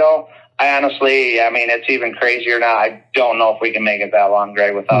 year window. I honestly, I mean, it's even crazier now. I don't know if we can make it that long,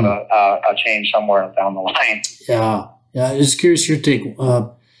 Greg, without a change somewhere down the line. Yeah. Yeah. Just curious your take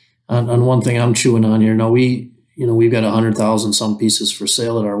on one thing I'm chewing on here. Now we've got 100,000 some pieces for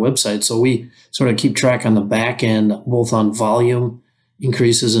sale at our website. So we sort of keep track on the back end, both on volume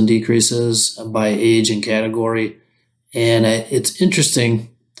increases and decreases by age and category. And it's interesting.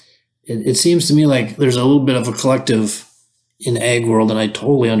 It seems to me like there's a little bit of a collective in ag world, and I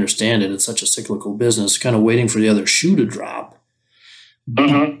totally understand it. It's such a cyclical business, kind of waiting for the other shoe to drop.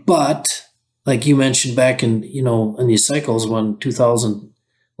 Mm-hmm. But like you mentioned back in these cycles when 2000,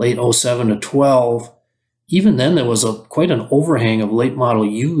 late 07 to 12, even then there was quite an overhang of late model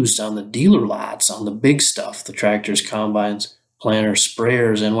used on the dealer lots, on the big stuff, the tractors, combines, planters,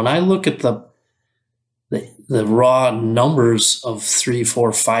 sprayers. And when I look at the raw numbers of 3, 4,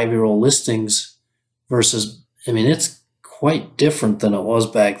 5-year-old listings versus, it's quite different than it was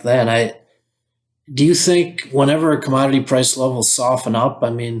back then. Do you think whenever commodity price levels soften up,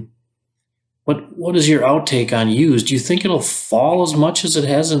 what is your outtake on used? Do you think it'll fall as much as it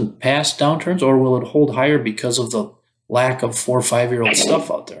has in past downturns, or will it hold higher because of the lack of 4 or 5-year-old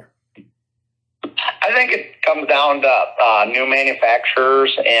stuff out there? I think it comes down to new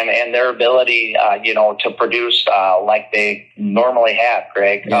manufacturers and their ability, to produce like they normally have,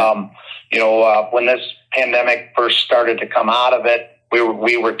 Greg. Yeah. When this pandemic first started to come out of it,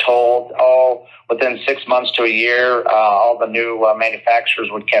 we were told, within 6 months to a year, all the new manufacturers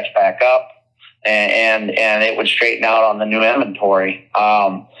would catch back up, and it would straighten out on the new inventory.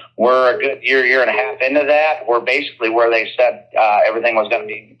 We're a good year and a half into that. We're basically where they said everything was going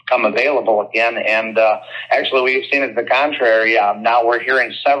to become available again, and actually we've seen it the contrary. Now we're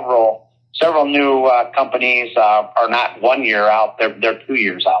hearing several new companies are not 1 year out; they're 2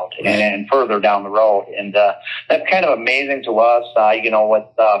 years out and further down the road, and that's kind of amazing to us. With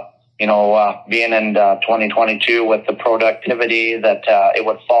being in 2022 with the productivity that it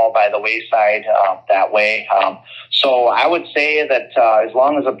would fall by the wayside that way. So I would say that as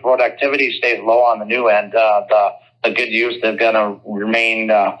long as the productivity stays low on the new end, the good use is going to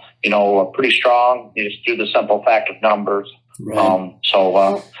remain, pretty strong just through the simple fact of numbers. Right.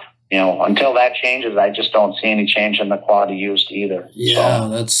 Until that changes, I just don't see any change in the quality used either. Yeah,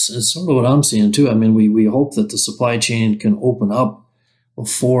 that's sort of what I'm seeing too. We hope that the supply chain can open up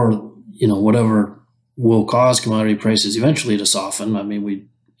before, whatever will cause commodity prices eventually to soften. It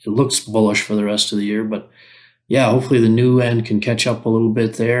looks bullish for the rest of the year, but yeah, hopefully the new end can catch up a little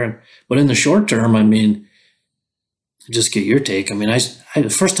bit there. But in the short term, just get your take. The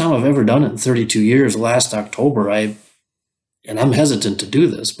first time I've ever done it in 32 years, last October, and I'm hesitant to do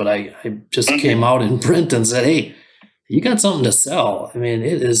this, but I just came out in print and said, hey, you got something to sell.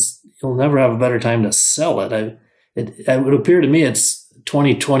 You'll never have a better time to sell it. It would appear to me it's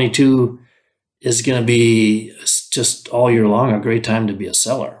 2022 is going to be just all year long a great time to be a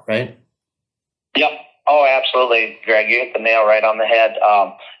seller, right? Yep. Oh, absolutely, Greg. You hit the nail right on the head.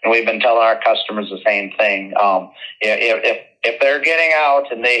 And we've been telling our customers the same thing. If they're getting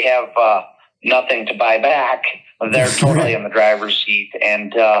out and they have nothing to buy back, they're totally in the driver's seat.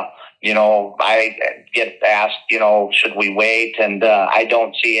 And I get asked, should we wait? And I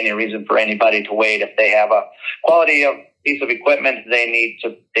don't see any reason for anybody to wait. If they have a quality of piece of equipment they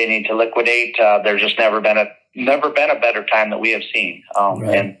need to liquidate, there's just never been a better time that we have seen.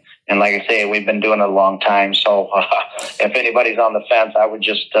 Right. And like I say, we've been doing it a long time. So if anybody's on the fence, I would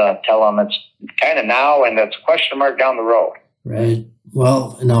just tell them it's kind of now and it's a question mark down the road. Right.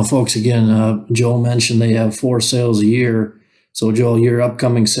 Well, now, folks, again, Joel mentioned they have 4 sales a year. So, Joel, your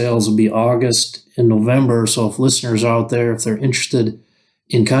upcoming sales will be August and November. So if listeners out there, if they're interested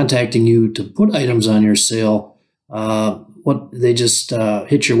in contacting you to put items on your sale, they just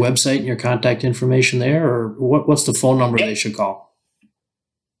hit your website and your contact information there, or what's the phone number they should call?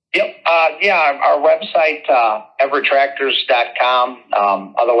 Yep. Our website, evertractors.com.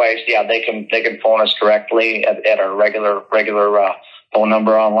 Otherwise, they can phone us directly at our regular phone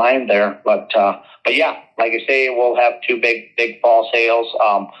number online there. But yeah, like I say, we'll have 2 big fall sales.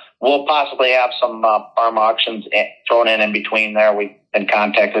 We'll possibly have some farm auctions thrown in between there. We've been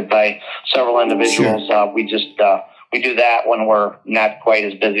contacted by several individuals. Sure. We do that when we're not quite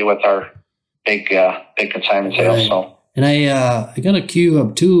as busy with our big consignment sales. Right. So. And I got a queue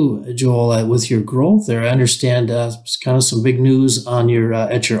up too, Joel, with your growth there. I understand kind of some big news on your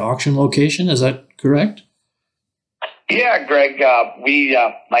at your auction location. Is that correct? Yeah, Greg. We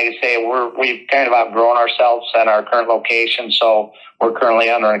like I say, we've kind of outgrown ourselves at our current location, so we're currently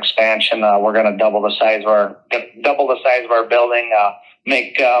under expansion. We're going to double the size of our building,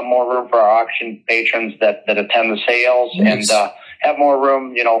 make more room for our auction patrons that attend the sales, nice. have more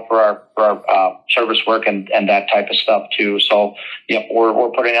room, for our service work and that type of stuff too. So, yep, we're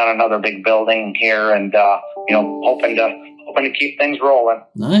putting on another big building here, and hoping to keep things rolling.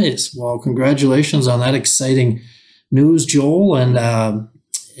 Nice. Well, congratulations on that exciting news, Joel. And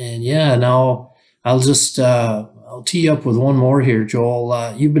yeah, now I'll just I'll tee you up with one more here,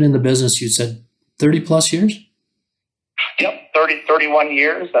 Joel. You've been in the business, you said 30 plus years? Yep, 31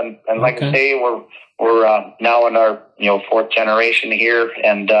 years, and like Okay. I say, we're now in our fourth generation here,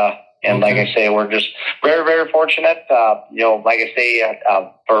 and like I say, we're just very, very fortunate. Like I say, had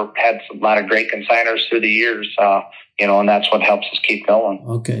a lot of great consigners through the years, and that's what helps us keep going.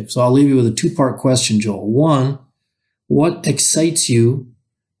 Okay, so I'll leave you with a two-part question, Joel. One, what excites you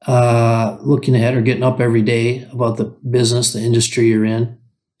looking ahead or getting up every day about the business, the industry you're in?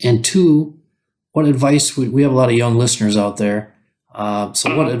 And two, what advice we have a lot of young listeners out there.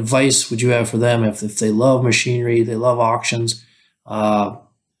 So what advice would you have for them if they love machinery, they love auctions,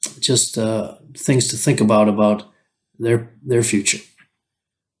 just things to think about their future?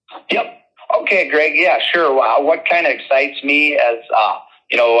 Yep. Okay, Greg. Yeah, sure. What kind of excites me as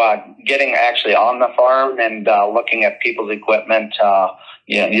getting actually on the farm and looking at people's equipment.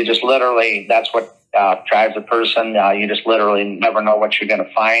 You just literally, that's what drives a person. You just literally never know what you're going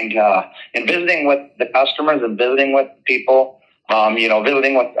to find. And visiting with the customers and visiting with people,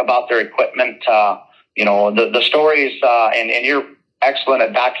 visiting about their equipment, the stories, and you're excellent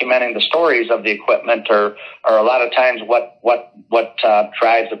at documenting the stories of the equipment are a lot of times what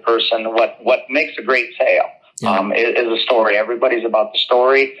drives a person, what makes a great sale. Is a story. Everybody's about the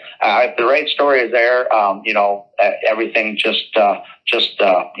story. If the right story is there, everything it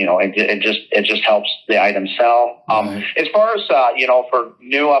just helps the item sell. As far as for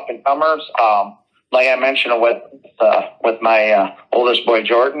new up and comers, like I mentioned with my oldest boy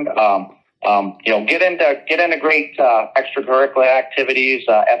Jordan, get into great extracurricular activities,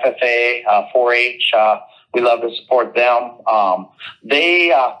 FFA, 4-H. We love to support them.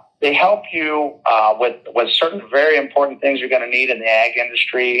 They help you with certain very important things you're going to need in the ag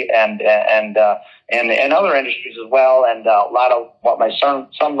industry and other industries as well. And a lot of what my son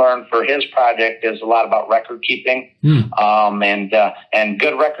learned for his project is a lot about record keeping. And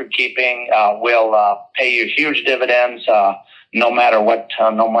good record keeping will pay you huge dividends no matter what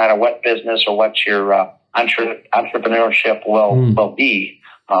business or what your entrepreneurship will be.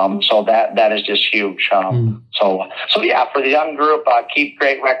 So that is just huge. So yeah, for the young group, keep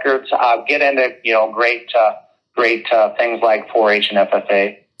great records, get into, great things like 4-H and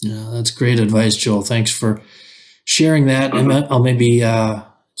FFA. Yeah, that's great advice, Joel. Thanks for sharing that. And I'll maybe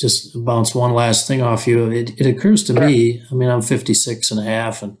just bounce one last thing off you. It occurs to me, I mean, I'm 56 and a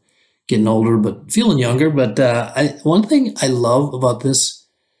half and getting older, but feeling younger. But one thing I love about this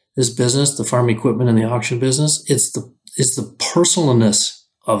business, the farm equipment and the auction business, it's the personalness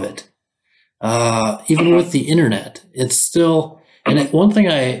of it. Even with the internet, it's still, and one thing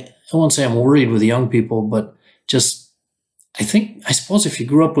I won't say I'm worried with young people, but just, I suppose if you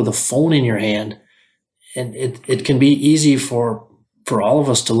grew up with a phone in your hand, and it can be easy for all of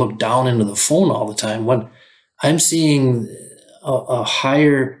us to look down into the phone all the time. When I'm seeing a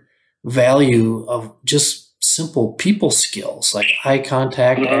higher value of just simple people skills, like eye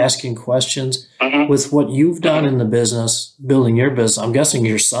contact, asking questions. With what you've done in the business, building your business, I'm guessing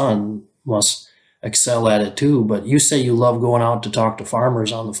your son must excel at it too, but you say you love going out to talk to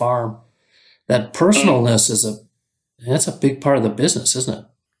farmers on the farm. That personalness that's a big part of the business, isn't it?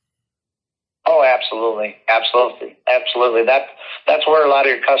 Oh, absolutely. That's where a lot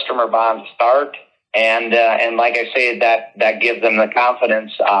of your customer bonds start. And like I say, that gives them the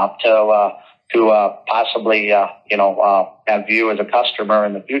confidence to possibly, have you as a customer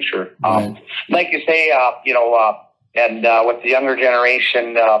in the future. Right. Like you say, and with the younger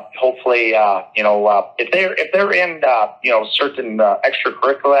generation, hopefully, if they're in, certain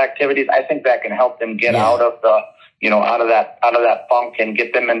extracurricular activities, I think that can help them get out of the, out of that funk and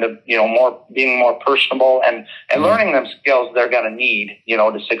get them into, being more personable and learning them skills they're going to need,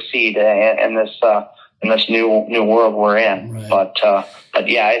 to succeed in this new world we're in. Right. But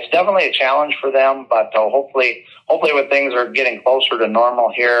yeah, it's definitely a challenge for them, but hopefully when things are getting closer to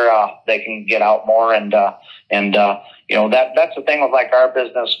normal here, they can get out more and that's the thing with like our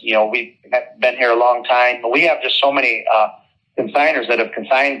business. We've been here a long time, but we have just so many consigners that have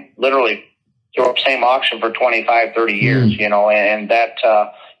consigned literally through the same auction for 25, 30 years, and that,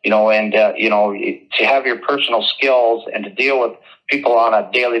 to have your personal skills and to deal with people on a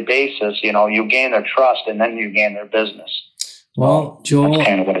daily basis, you gain their trust and then you gain their business. Well, Joel, that's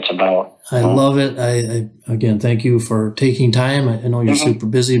kind of what it's about. I love it. I again, thank you for taking time. I know you're super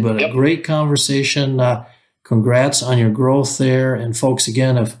busy, but a great conversation. congrats on your growth there. And folks,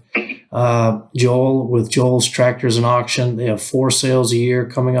 again, if Joel with Joel's Tractors and Auction, they have 4 sales a year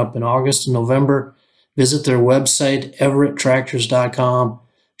coming up in August and November. Visit their website, everetttractors.com.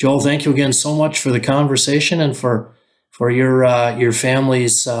 Joel, thank you again so much for the conversation and for your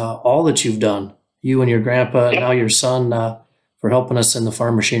family's all that you've done, you and your grandpa and now your son, for helping us in the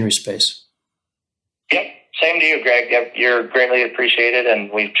farm machinery space. Yep. Same to you, Greg. Yep. You're greatly appreciated,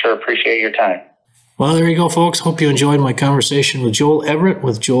 and we sure appreciate your time. Well, there you go, folks. Hope you enjoyed my conversation with Joel Everett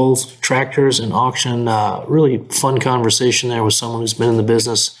with Joel's Tractors and Auction. Really fun conversation there with someone who's been in the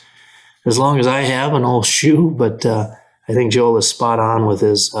business as long as I have, an old shoe, but I think Joel is spot on with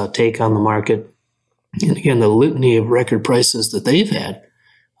his take on the market. And again, the litany of record prices that they've had.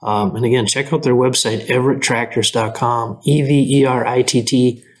 And again, check out their website, everetttractors.com,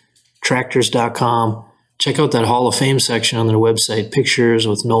 EVERITT tractors.com. Check out that Hall of Fame section on their website, pictures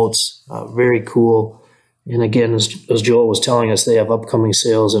with notes, very cool. And again, as Joel was telling us, they have upcoming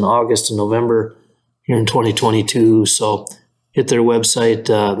sales in August and November here in 2022. So hit their website.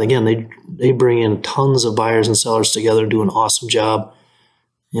 Again, they bring in tons of buyers and sellers together, do an awesome job.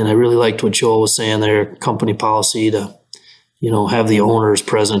 And I really liked what Joel was saying, their company policy to, have the owners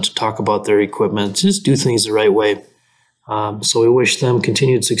present to talk about their equipment, just do things the right way. So we wish them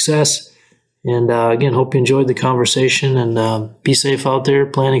continued success. And again, hope you enjoyed the conversation, and be safe out there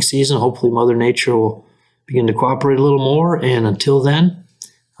planting season. Hopefully Mother Nature will begin to cooperate a little more. And until then,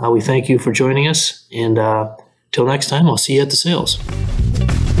 we thank you for joining us. And till next time, I'll see you at the sales.